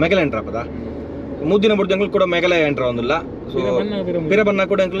ಮೇಘಾಲಯ ಎಂಟ್ರ್ ಆಪದ ಮುದ್ದಿನ ಬಡ್ದು ಎಂಕಲು ಕೂಡ ಮೇಘಾಲಯ ಎಂಟ್ರ್ ಒಂದಿಲ್ಲ ಸೊ ಪಿರ ಬನ್ನ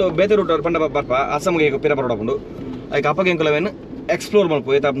ಕೂಡ ಎಂಕಲು ಬೇತೆ ರೂಟ್ ಪಂಡ ಬರ್ಪ ಅಸ್ಸಾಂಗೆ ಪಿರ ಬರೋಡಕೊಂಡು ಅದಕ್ಕೆ ಅಪ್ಪಗೆ ಎಂಕಲವೇನು ಎಕ್ಸ್ಪ್ಲೋರ್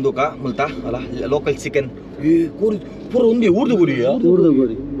ಮಾಡ್ಕೋ ಏತ ತೂಕ ಮುಲ್ತಾ ಅಲ್ಲ ಲೋಕಲ್ ಚಿಕನ್ ಕೂರಿ ಪೂರ ಒಂದೇ ಊರ್ದ ಗುರಿಯಾ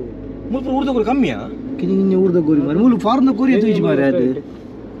ಮುಲ್ಪ ಊರ್ದ ಗುರಿ ಕಮ್ಮಿಯಾ ಕಿನಿ ಊರ್ದ ಗೋರಿ ಮಾರೆ ಮೂಲು ಫಾರ್ಮ್ ದ ಗೋರಿ ತುಜಿ ಮಾರೆ ಅದು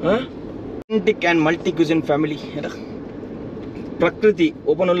authentic and multi cuisine family ಪ್ರಕೃತಿ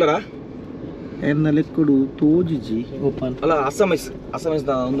ಓಪನ್ ಉಲ್ಲರ ಎನ್ನ ಲೆಕ್ಕಡು ತೋಜಿಜಿ ಓಪನ್ ಅಲ್ಲ ಅಸ್ಸಾಮೀಸ್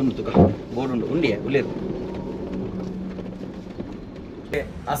ಒಂದು ತುಕ ಬೋರ್ಡ್ ಉಂಡು ಉಂಡಿಯೇ ಉಳ್ಳೇದು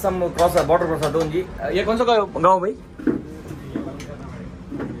असम क्रॉस बॉर्डर क्रॉस आता जी ये कौन सा गाँव भाई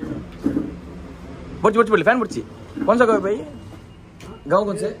बच्ची बोली फैन बच्ची कौन सा गाँव भाई गाँव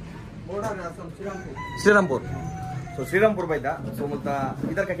कौन से श्रीरामपुर तो श्रीरामपुर भाई था तो मुल्ता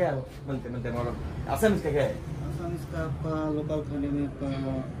इधर का क्या है मिलते मालूम असम इसका क्या है असम इसका लोकल खाने में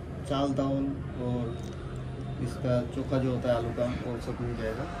चाल दाल और इसका चोखा जो होता है आलू का वो सब मिल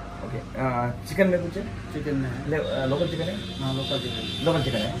जाएगा ओके चिकन में कुछ चिकन में है लोकल चिकन है हाँ लोकल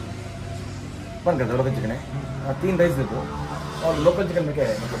चिकन है बंद कर दो लोकल चिकन है 3 राइस दे दो और लोकल चिकन में क्या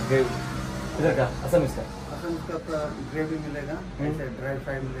है मतलब ग्रेवी इधर का असम इसका ग्रेवी मिलेगा ऐसे ड्राई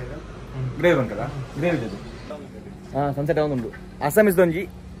फ्राई मिलेगा ग्रेवी बन करा ग्रेवी दे दो हाँ सनसेट आउंदुंडु असम इस दोंजी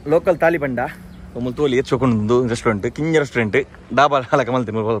लोकल ताली बंಡ ಮುಲ್ತೋಲಿ ಎಚ್ಚೋಕೊಂಡು ರೆಸ್ಟೋರೆಂಟ್ ಕಿಂಜ ರೆಸ್ಟೋರೆಂಟ್ ಡಾಬಾ ಹಾಲಕ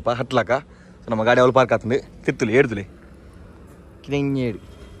ಮಲ್ತಿ ಸ್ವಲ್ಪ ಹಟ್ಲಾಕ ನಮ್ಮ ಗಾಡಿ ಅವಳು ಪಾರ್ಕ್ ಆತಂದು ತಿರ್ತಲಿ ಏಡ್ದುಲಿ ಕಿಂಜೇಡು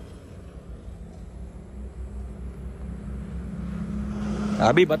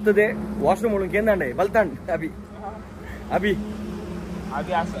ಅಭಿ ಬರ್ತದೆ ವಾಶ್ರೂಮ್ ಒಳಗೆ ಕೇಂದಾಂಡೆ ಬಲ್ತಾಂಡ್ ಅಭಿ ಅಭಿ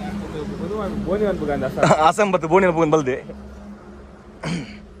ಆಸಂ ಬತ್ತು ಬೋನಿ ಅನ್ಕೊಂಡು ಬಲ್ದೆ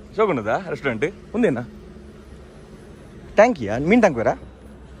ಶೋಕೊಂಡದ ರೆಸ್ಟೋರೆಂಟ್ ಮುಂದೇನಾ ಟ್ಯಾಂಕಿಯಾ ಮೀನ್ ಟ್ಯಾಂಕ್ ಬೇರಾ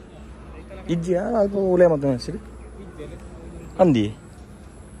ಇಜ್ಜಿಯಾ ಅಲ್ಪ ಉಳೆ ಮತ್ತೆ ಸರಿ ಅಂದಿ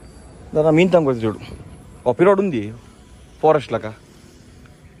దాదా మీన్ తాం కొద్ది చూడు ఓ పిరోడ్ ఉంది ఫారెస్ట్ లాగా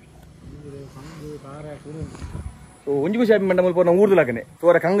ಒಂಜಿಗೂ ಶಾಪಿ ಮಂಡ ಮಲ್ಪ ನಾವು ಊರ್ದಲಾಗನೆ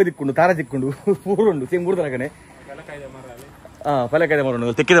ತೋರ ಕಂಗ ದಿಕ್ಕೊಂಡು ತಾರ ದಿಕ್ಕೊಂಡು ಊರುಂಡು ಸೇಮ್ ಊರ್ದಲಾಗನೆ ಫಲಕಾಯ್ದ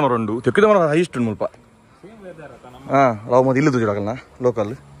ಮರ ತೆಕ್ಕಿದ ಮರ ಹೈಸ್ಟ್ ಉಂಡು ಮುಲ್ಪ ಅವು ಮತ್ತೆ ಇಲ್ಲದು చూడగలనా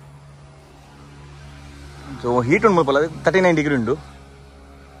ಲೋಕಲ್ ಸೊ ಹೀಟ್ ಉಂಡು ಮುಲ್ಪ 39 ಡಿಗ್ರಿ ಉಂಡು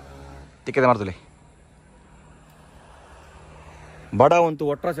ತೆಕ್ಕಿದ ಮರದಲ್ಲಿ ಬಡ ಅಂತೂ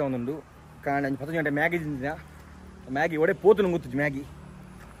ಒಟ್ರಾಸ ಒಂದುಂಡು ಕಾರಣ 10 ಗಂಟೆ ಮ್ಯಾಗಿ ತಿಂದಿನ ಮ್ಯಾಗಿ ಒಡೆ ಪೋತು ಗೊತ್ತು ಮ್ಯಾಗಿ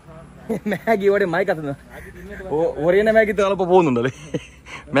ಒಡೆ ಮೈಕ್ ಆತದ ಒರೇನ ಮ್ಯಾಗಿ ಅಲ್ಪ പോകുന്നുണ്ടല്ലേ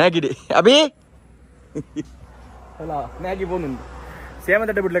ಮ್ಯಾಗಿ ಅಬಿ ಅಲ್ಲ ಮ್ಯಾಗಿ പോകുന്നുണ്ട് ಸೇಮ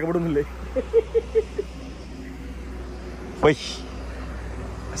ತಟ್ಟೆ ಬಿಡ್ಲಕ್ಕ ಬಿಡುന്നിಲ್ಲ ಒಯ್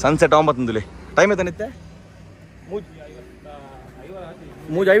ಸನ್ಸೆಟ್ 9 ಟೈಮ್ ಎತ್ತನಿತ್ತೆ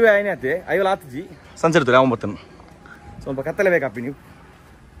ಮೂಜು ಐವೇ ಆಯ್ನೆ ಆತೆ ಐವಲ್ಲ ಆತಜಿ ಸಂಚೆ ಇರ್ತದೆ ಅವ ಬರ್ತನು ಸ್ವಲ್ಪ ಕತ್ತಲೆ ಬೇಕಾಪಿ ನೀವು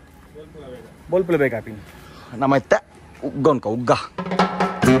ಬೋಲ್ಪುಲೆ ಬೇಕಾಪಿ ನಮ್ಮ ಇತ್ತ ಉಗ್ಗ ಉನ್ಕ ಉಗ್ಗ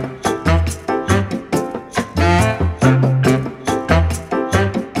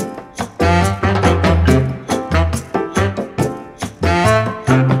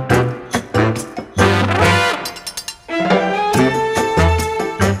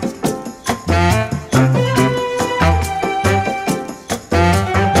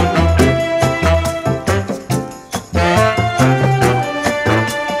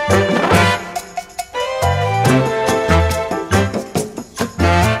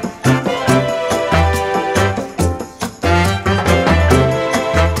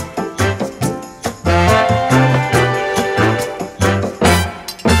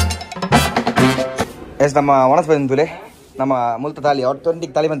ನಮ್ಮ ಒಣಸ್ ಬಂದುಲೆ ನಮ್ಮ ಮುಲ್ತ ತಾಲಿ ಅವ್ರ 20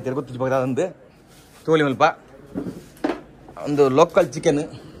 ತಾಲಿ ಬಂತೀರಿ ಗೊತ್ತಿದ್ದು ಒಂದು ತೋಲಿ ಮುಲ್ಪ ಒಂದು ಲೋಕಲ್ ಚಿಕನ್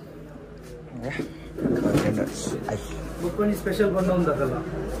ಸ್ಪೆಷಲ್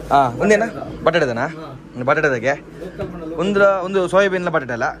ಒಂದೇನಾ ಬಟಾಟದನಾ ಬಟಾಟದಾಗೆ ಒಂದು ಸೋಯಾಬೀನ್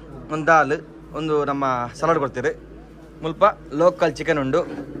ಬಟಾಟ ಅಲ್ಲ ಒಂದು ದಾಲ್ ಒಂದು ನಮ್ಮ ಸಲಾಡ್ ಕೊಡ್ತೀರಿ ಮುಲ್ಪ ಲೋಕಲ್ ಚಿಕನ್ ಉಂಡು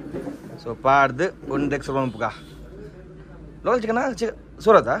ಸೊ ಪಾಡ್ದು ಒಂದು ಎಕ್ಸ್ ಮುಪ್ಪಗ ಲೋಕಲ್ ಚಿಕನ್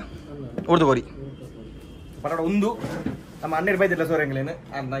ಸೂರತಾ ಉರ್ದು ಗೋರಿ ಪಟಾಟ ಒಂದು ನಮ್ಮ 12 ಬೈದಿಲ್ಲ ಸೋರಂಗ್ಲೇನು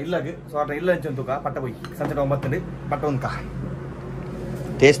ಅನ್ನ ಇಲ್ಲಾಗ ಸೊ ಅಟ ಇಲ್ಲ ಅಂಚೊಂದು ತೂಕ ಪಟ್ಟ ಹೋಗಿ ಸಂಚೆ 9 ಪಟ್ಟ ಒಂದು ಕಾ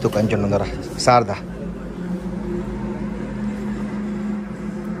ಟೇಸ್ಟ್ ತೂಕ ಅಂಚೊಂದು ಒಂದರ ಸಾರ್ದ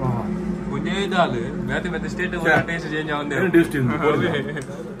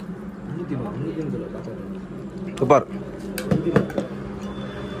ಸೂಪರ್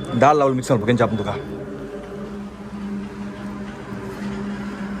ದಾಲ್ ಅವಳು ಮಿಕ್ಸ್ ಮಾಡ್ಬೇಕು ಕೆಂಚಾಪನ್ ತೂಕ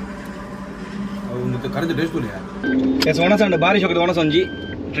ಕರೆದು ಟೇಸ್ಟ್ ಎಸ್ ಒಣಸಂಡು ಬಾರಿ ಶೋಕದ ಒಣಸೊಂಜಿ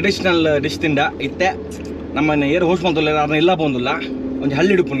ಟ್ರೆಡಿಷನಲ್ ಡಿಶ್ ತಿಂಡ ಇತ್ತೆ ನಮ್ಮನ್ನ ಏರು ಹೋಸ್ಟ್ ಬಂದಿಲ್ಲ ಅದನ್ನ ಇಲ್ಲ ಬಂದಿಲ್ಲ ಒಂದು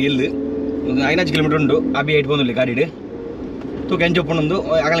ಹಳ್ಳಿ ಇಡುಪುನ್ ಇಲ್ಲಿ ಒಂದು 5 ಕಿಲೋಮೀಟರ್ ಉಂಡು ಅಬಿ 8 ಬಂದಿಲ್ಲ ಗಾಡಿ ತೂಕ ಎಂಚೊಪ್ಪುಂಡು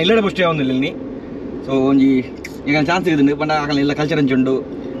ಆಗಲ ಇಲ್ಲಡೆ ಬಷ್ಟೇ ಒಂದಿಲ್ಲ ಇಲ್ಲಿ ಸೊ ಒಂಜಿ ಈಗ ಚಾನ್ಸ್ ಸಿಗುತ್ತೆ ಬಟ್ ಆಗಲ ಇಲ್ಲ ಕಲ್ಚರ್ ಅಂಚುಂಡು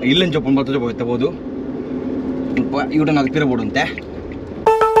ಇಲ್ಲಂಚೊಪ್ಪುಂಡು ಬರ್ತದೆ ಹೋಗ್ತಬೋದು ಇವ್ರ ನಾವು ತಿರಬಹುದು ಅಂತೆ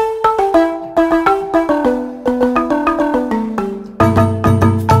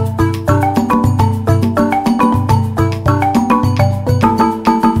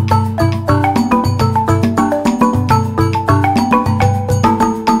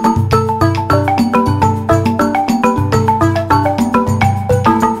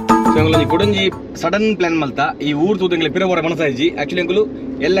ಸಡನ್ ಪ್ಲಾನ್ ಮಲ್ತಾ ಈ ಊರ್ ತೂದಂಗ್ಲೆ ಪಿರವರ ಮನಸ್ಸಾಜಿ ಆಕ್ಚುಲಿ ಎಂಕುಲು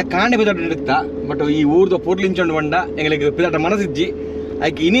ಎಲ್ಲ ಕಾಂಡೆ ಪಿದಾಟ ನಡೀತಾ ಬಟ್ ಈ ಊರ್ದ ಪೋರ್ಲಿಂಚೊಂಡು ಬಂಡ ಎಂಗಳಿಗೆ ಪಿದಾಟ ಮನಸ್ಸಿಜ್ಜಿ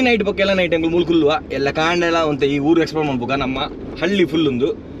ಆಯ್ಕೆ ಇನ್ನಿ ನೈಟ್ ಬಗ್ಗೆ ಎಲ್ಲ ನೈಟ್ ಎಂಗಳು ಮುಲ್ಕುಲ್ವ ಎಲ್ಲ ಕಾಂಡೆಲ್ಲ ಅಂತ ಈ ಊರು ಎಕ್ಸ್ಪ್ಲೋರ್ ಮಾಡ್ಬೇಕ ನಮ್ಮ ಹಳ್ಳಿ ಫುಲ್ ಒಂದು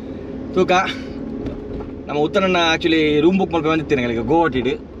ತೂಕ ನಮ್ಮ ಉತ್ತರನ ಆಕ್ಚುಲಿ ರೂಮ್ ಬುಕ್ ಮಾಡ್ಕೊಂಡು ಬಂದಿರ್ತೇನೆ ಎಂಗಳಿಗೆ ಗೋವಾ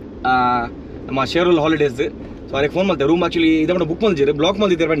ಟಿಡ್ ನಮ್ಮ ಶೇರುಲ್ ಹಾಲಿಡೇಸ್ ಸೊ ಅವ್ರಿಗೆ ಫೋನ್ ಮಾಡ್ತೇವೆ ರೂಮ್ ಆಕ್ಚುಲಿ ಇದನ್ನ ಬುಕ್ ಮಾಡಿದ್ದೀರಿ ಬ್ಲಾಕ್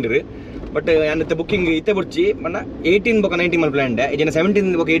ಮಾಡಿದ್ದೀರಿ ಬಂದಿರಿ ಬಟ್ ಅನ್ನತ್ತೆ ಬುಕ್ಕಿಂಗ್ ಇತ್ತೆ ಬಿಡ್ಚಿ ಮನ್ನ 18 ಬೊಕ 19 ಮಲ್ ಪ್ಲಾನ್ ಇದನ್ನ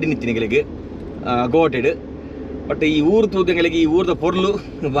 17 ಬೊಕ 18 ಇತ್ತೀನಿ ಎಂಗಳಿಗೆ ಗೋಟೆಡ್ ಬಟ್ ಈ ಊರು ತೂದಂಗಳಿಗೆ ಈ ಊರದ ಪೊರ್ಲು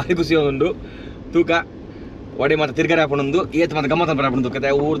ಬಾರಿ ಖುಷಿ ಒಂದು ತೂಕ ಒಡೆ ಮಾತ್ರ ತಿರ್ಗಾರ ಹಾಕೊಂಡೊಂದು ಏತ್ ಮಾತ್ರ ಗಮ್ಮತ್ ಹಾಕೊಂಡು ಕತೆ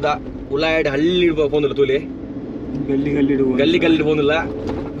ಊರ್ದ ಉಲಾಯ್ಡ್ ಹಳ್ಳಿ ಪೋಂದಿಲ್ಲ ತೂಲೆ ಗಲ್ಲಿ ಗಲ್ಲಿ ಪೋಂದಿಲ್ಲ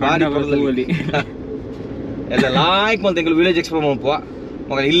ಬಾರಿ ಪೊರ್ಲಿ ಎಲ್ಲ ಲಾಯ್ಕ್ ಮಂತ್ ಎಂಗಳು ವಿಲೇಜ್ ಎಕ್ಸ್ಪ್ಲೋರ್ ಮಾಡ್ಪ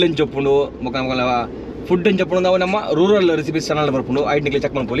ಮಗ ಇಲ್ಲಂಚು ಚೊಪ್ಪುಂಡು ಮಗ ಮಗ ಫುಡ್ ಅಂಚು ಚೊಪ್ಪುಂಡು ನಾವು ನಮ್ಮ ರೂರಲ್ ರೆಸಿಪೀಸ್ ಚಾನಲ್ ಬರ್ಪುಂಡು ಐಟ್ನಿಗೆ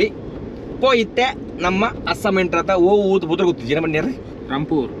ಚೆಕ್ ಮಾಡ್ಕೊಳ್ಳಿ ಪೋಯಿತ್ತೆ ನಮ್ಮ ಅಸ್ಸಾಂ ಎಂಟ್ರತ ಊತು ಪುತ್ರ ಗೊತ್ತಿದ್ದೀರ ಬನ್ನಿ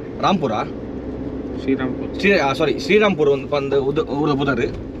ರಾಂಪುರ ಶ್ರೀರಾಮ್ಪುರ್ ಒಂದು ಊರ ಬುಧರ್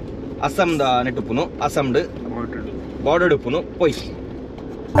ಅಸ್ಸಾಂದ ನೆಟ್ಟುಪ್ಪುನು ಅಸ್ಸಾಂಡ್ ಬಾರ್ಡರ್ ಉಪ್ಪುನು ಪೊಯ್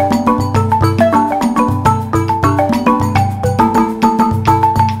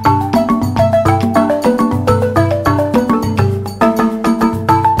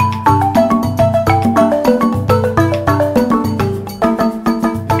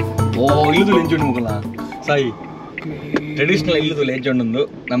ಇಲ್ಲದು ಎಂಜೊಂಡು ಮುಗಲ ಸಾಯಿ ಟ್ರೆಡಿಷನಲ್ ಇಲ್ಲದು ಎಂಜೊಂಡು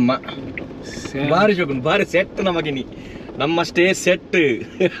ನಮ್ಮ ಬಾರಿ ಶೋಕುಂಡು ಬಾರಿ ಸೆಟ್ ನಮಗಿನಿ ನಮ್ಮ ಸ್ಟೇ ಸೆಟ್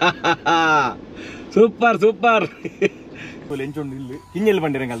ಸೂಪರ್ ಸೂಪರ್ ಎಂಚೊಂಡು ಇಲ್ಲಿ ಹಿಂಗೆಲ್ಲಿ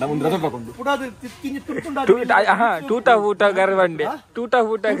ಬಂದಿರಂಗಲ್ಲ ಒಂದು ರಸ ತಗೊಂಡು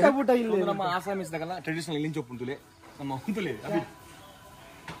ನಮ್ಮ ಆಸಾಮೀಸ್ದಾಗಲ್ಲ ಟ್ರೆಡಿಷನಲ್ ಇಲ್ಲಿ ಚೊಪ್ಪುಂಟುಲೆ ನಮ್ಮ ಹುಂತುಲೆ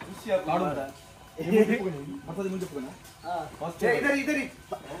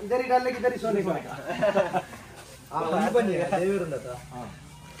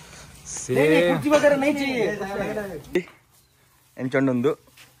ಎಂಚೊಂಡೊಂದು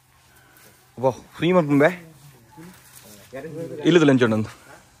ಫ್ರೀ ಮಾಡ್ಕೊಂಬೆ ಇಲ್ಲದಿಲ್ಲ ಎಂಚೊಂಡೊಂದು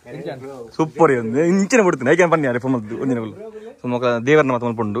ಸೂಪರ್ ಒಂದು ಇಂಚಿನ ಬಿಡ್ತೀನಿ ಐಕೆ ಬನ್ನಿ ಫೋನ್ ಮಾಡ್ದು ಒಂದಿನ ಮಕ್ಕಳ ದೇವರನ್ನ ಮತ್ತೆ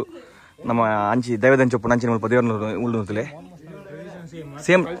ಮಲ್ಪುಂಡು ನಮ್ಮ ಅಂಚಿ ದೈವದ ಅಂಚೊಪ್ಪು ಅಂಚಿನ ಮಲ್ಪ ದೇವರನ್ನ ಉಳ್ಳುತ್ತಲೆ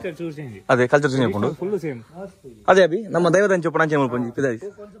ಸೇಮ್ ಕಲ್ಚರ್ ಚೂಸಿಂಗ್ ಅದೇ ಕಲ್ಚರ್ ಚೇಂಜ್ ಮಾಡ್ಕೊಂಡು ಫುಲ್ ಸೇಮ್ ಅದೇ ಅಭಿ ನಮ್ಮ ದೈವದ ಚೋಪಣ ಚೇಂಜ್ ಮಾಡ್ಕೊಂಡು पिताजी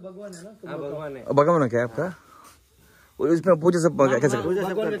भगवान क्या आपका उसमें पूजा सब कैसे पूजा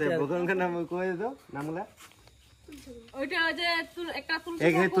सब करते हैं भगवान का नाम कोई दो नामला ওইটা যে একটা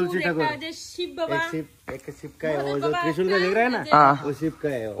एक है तुलसी ठाकुर যে শিব বাবা एक शिव का है वो जो त्रिशूल का दिख रहा है ना हाँ वो शिव का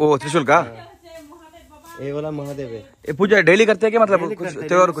है ओ त्रिशूल का ये वाला महादेव है ये पूजा डेली करते हैं क्या मतलब कुछ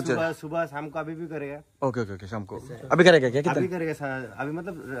त्योहार कुछ सुबह शाम को अभी भी करेगा ओके ओके ओके शाम को अभी करेगा क्या कितना अभी करेगा अभी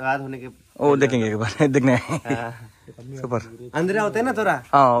मतलब रात होने के ओ देखेंगे एक बार देखने सुपर अंदर होते हैं ना थोड़ा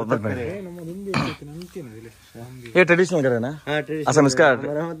हाँ ये ट्रेडिशनल कर रहे हैं ना असम इसका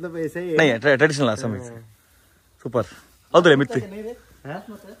हमारा मतलब ऐसे ही नहीं है ट्रेडिशनल असम सुपर और तो मित्र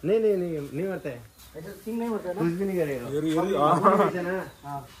नहीं नहीं नहीं नहीं मरता है कुछ भी नहीं करेगा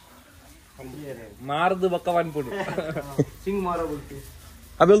ಮಾರ್ದು ಬಕ್ಕವನ್ ಪುಡಿ सिंह मारो बोलते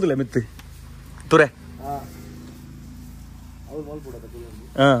अभी बोल तो मित्र तुरे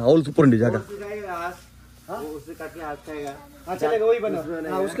हाँ और सुपर इंडी जागा उससे काट के हाथ खाएगा हाँ चलेगा वही बनो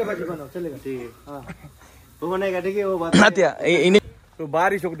हाँ उसके बाद बनो चलेगा ठीक है हाँ वो बनेगा ठीक है वो बात नात्या इन्हें तो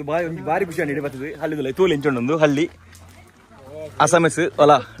बारिश होगी तो बारी कुछ नहीं बता दे हल्ली तो ले तो लेंचों नंदु हल्ली असमेस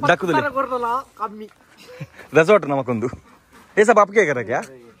वाला डक तो ले रिजॉर्ट ना मकुंदु ये सब आप क्या कर रहे क्या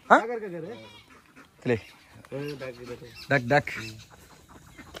हाँ ले डक डक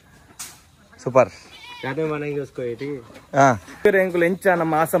सुपर चाटे मानेंगे उसको ये ठीक है हाँ फिर इनको लेंचा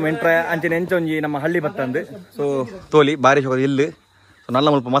नम्मा असम एंट्रा अंचे लेंचा उन्जी नम्मा हल्ली बत्तंदे सो तोली बारिश होगी इल्ल सो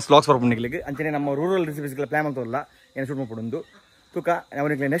नल्ला मुल्प मस्त व्लॉग्स ಬರ್ಪುಂಡಿಕ್ಲಿಗೆ ಅಂಚನೆ ನಮ್ಮ ರೂರಲ್ ರೆಸಿಪೀಸ್ ಗಳ ಪ್ಲಾನ್ ಮಾಡ್ತೋಲ್ಲ ಏನು ಶೂಟ್ ಮಾಡ್ಕೊಂಡು ತುಕ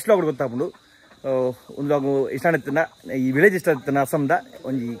ಅವನಿಗೆ ನೆಕ್ಸ್ಟ್ ವ್ಲಾಗ್ ಗೊತ್ತಾಗ್ಬಿಡು ಒಂದು ವ್ಲಾಗ್ ಇಷ್ಟ ಆಗುತ್ತನ ಈ ವಿಲೇಜ್ ಇಷ್ಟ ಆಗುತ್ತನ ಅಸಮ್ದ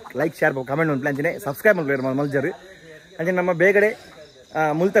ಒಂದು ಲೈಕ್ ಶೇರ್ ಕಮೆಂಟ್ ಒಂದು ಪ್ಲಾನ್ ಜನೆ ಸಬ್ಸ್ಕ್ರೈಬ್ ಮಾಡ್ಕೊಳ್ಳಿ ಮಲ್ಜರು ಅಂಚನೆ ನಮ್ಮ ಬೇಗಡೆ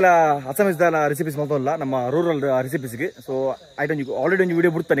ಮುಲ್ತಲ ಅಸಮಿಸ್ದ ರೆಸಿಪೀಸ್ ಮಾಡ್ತೋಲ್ಲ ನಮ್ಮ ರೂರಲ್ ರೆಸಿಪೀಸ್ಗೆ ಸೊ ಐಟೊಂಜಿ ಆಲ್ರೆಡಿ ಒಂದು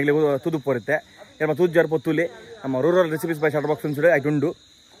ವಿಡಿಯೋ ಬಿಡ್ತಾನೆ ಇಲ್ಲಿ ತೂದು ಪೋರುತ್ತೆ ನಮ್ಮ ತೂದು ಜಾರ್ ಪೊತ್ತುಲೆ ನಮ್ಮ ರೂರಲ್ ರೆಸಿಪೀಸ್ ಬೈ ಶಟರ್ಬಾಕ್ಸ್ ಒಂದು ಐಟುಂಡು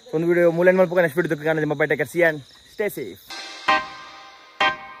ಒಂದು ವಿಡಿಯೋ ಮೂಲೆನ್ ಮಲ್ಪಕ ನೆಕ್ಸ್ಟ್ ವಿಡಿಯೋ ಕಾಣಿ ನಿಮ್ಮ bye take care C and stay safe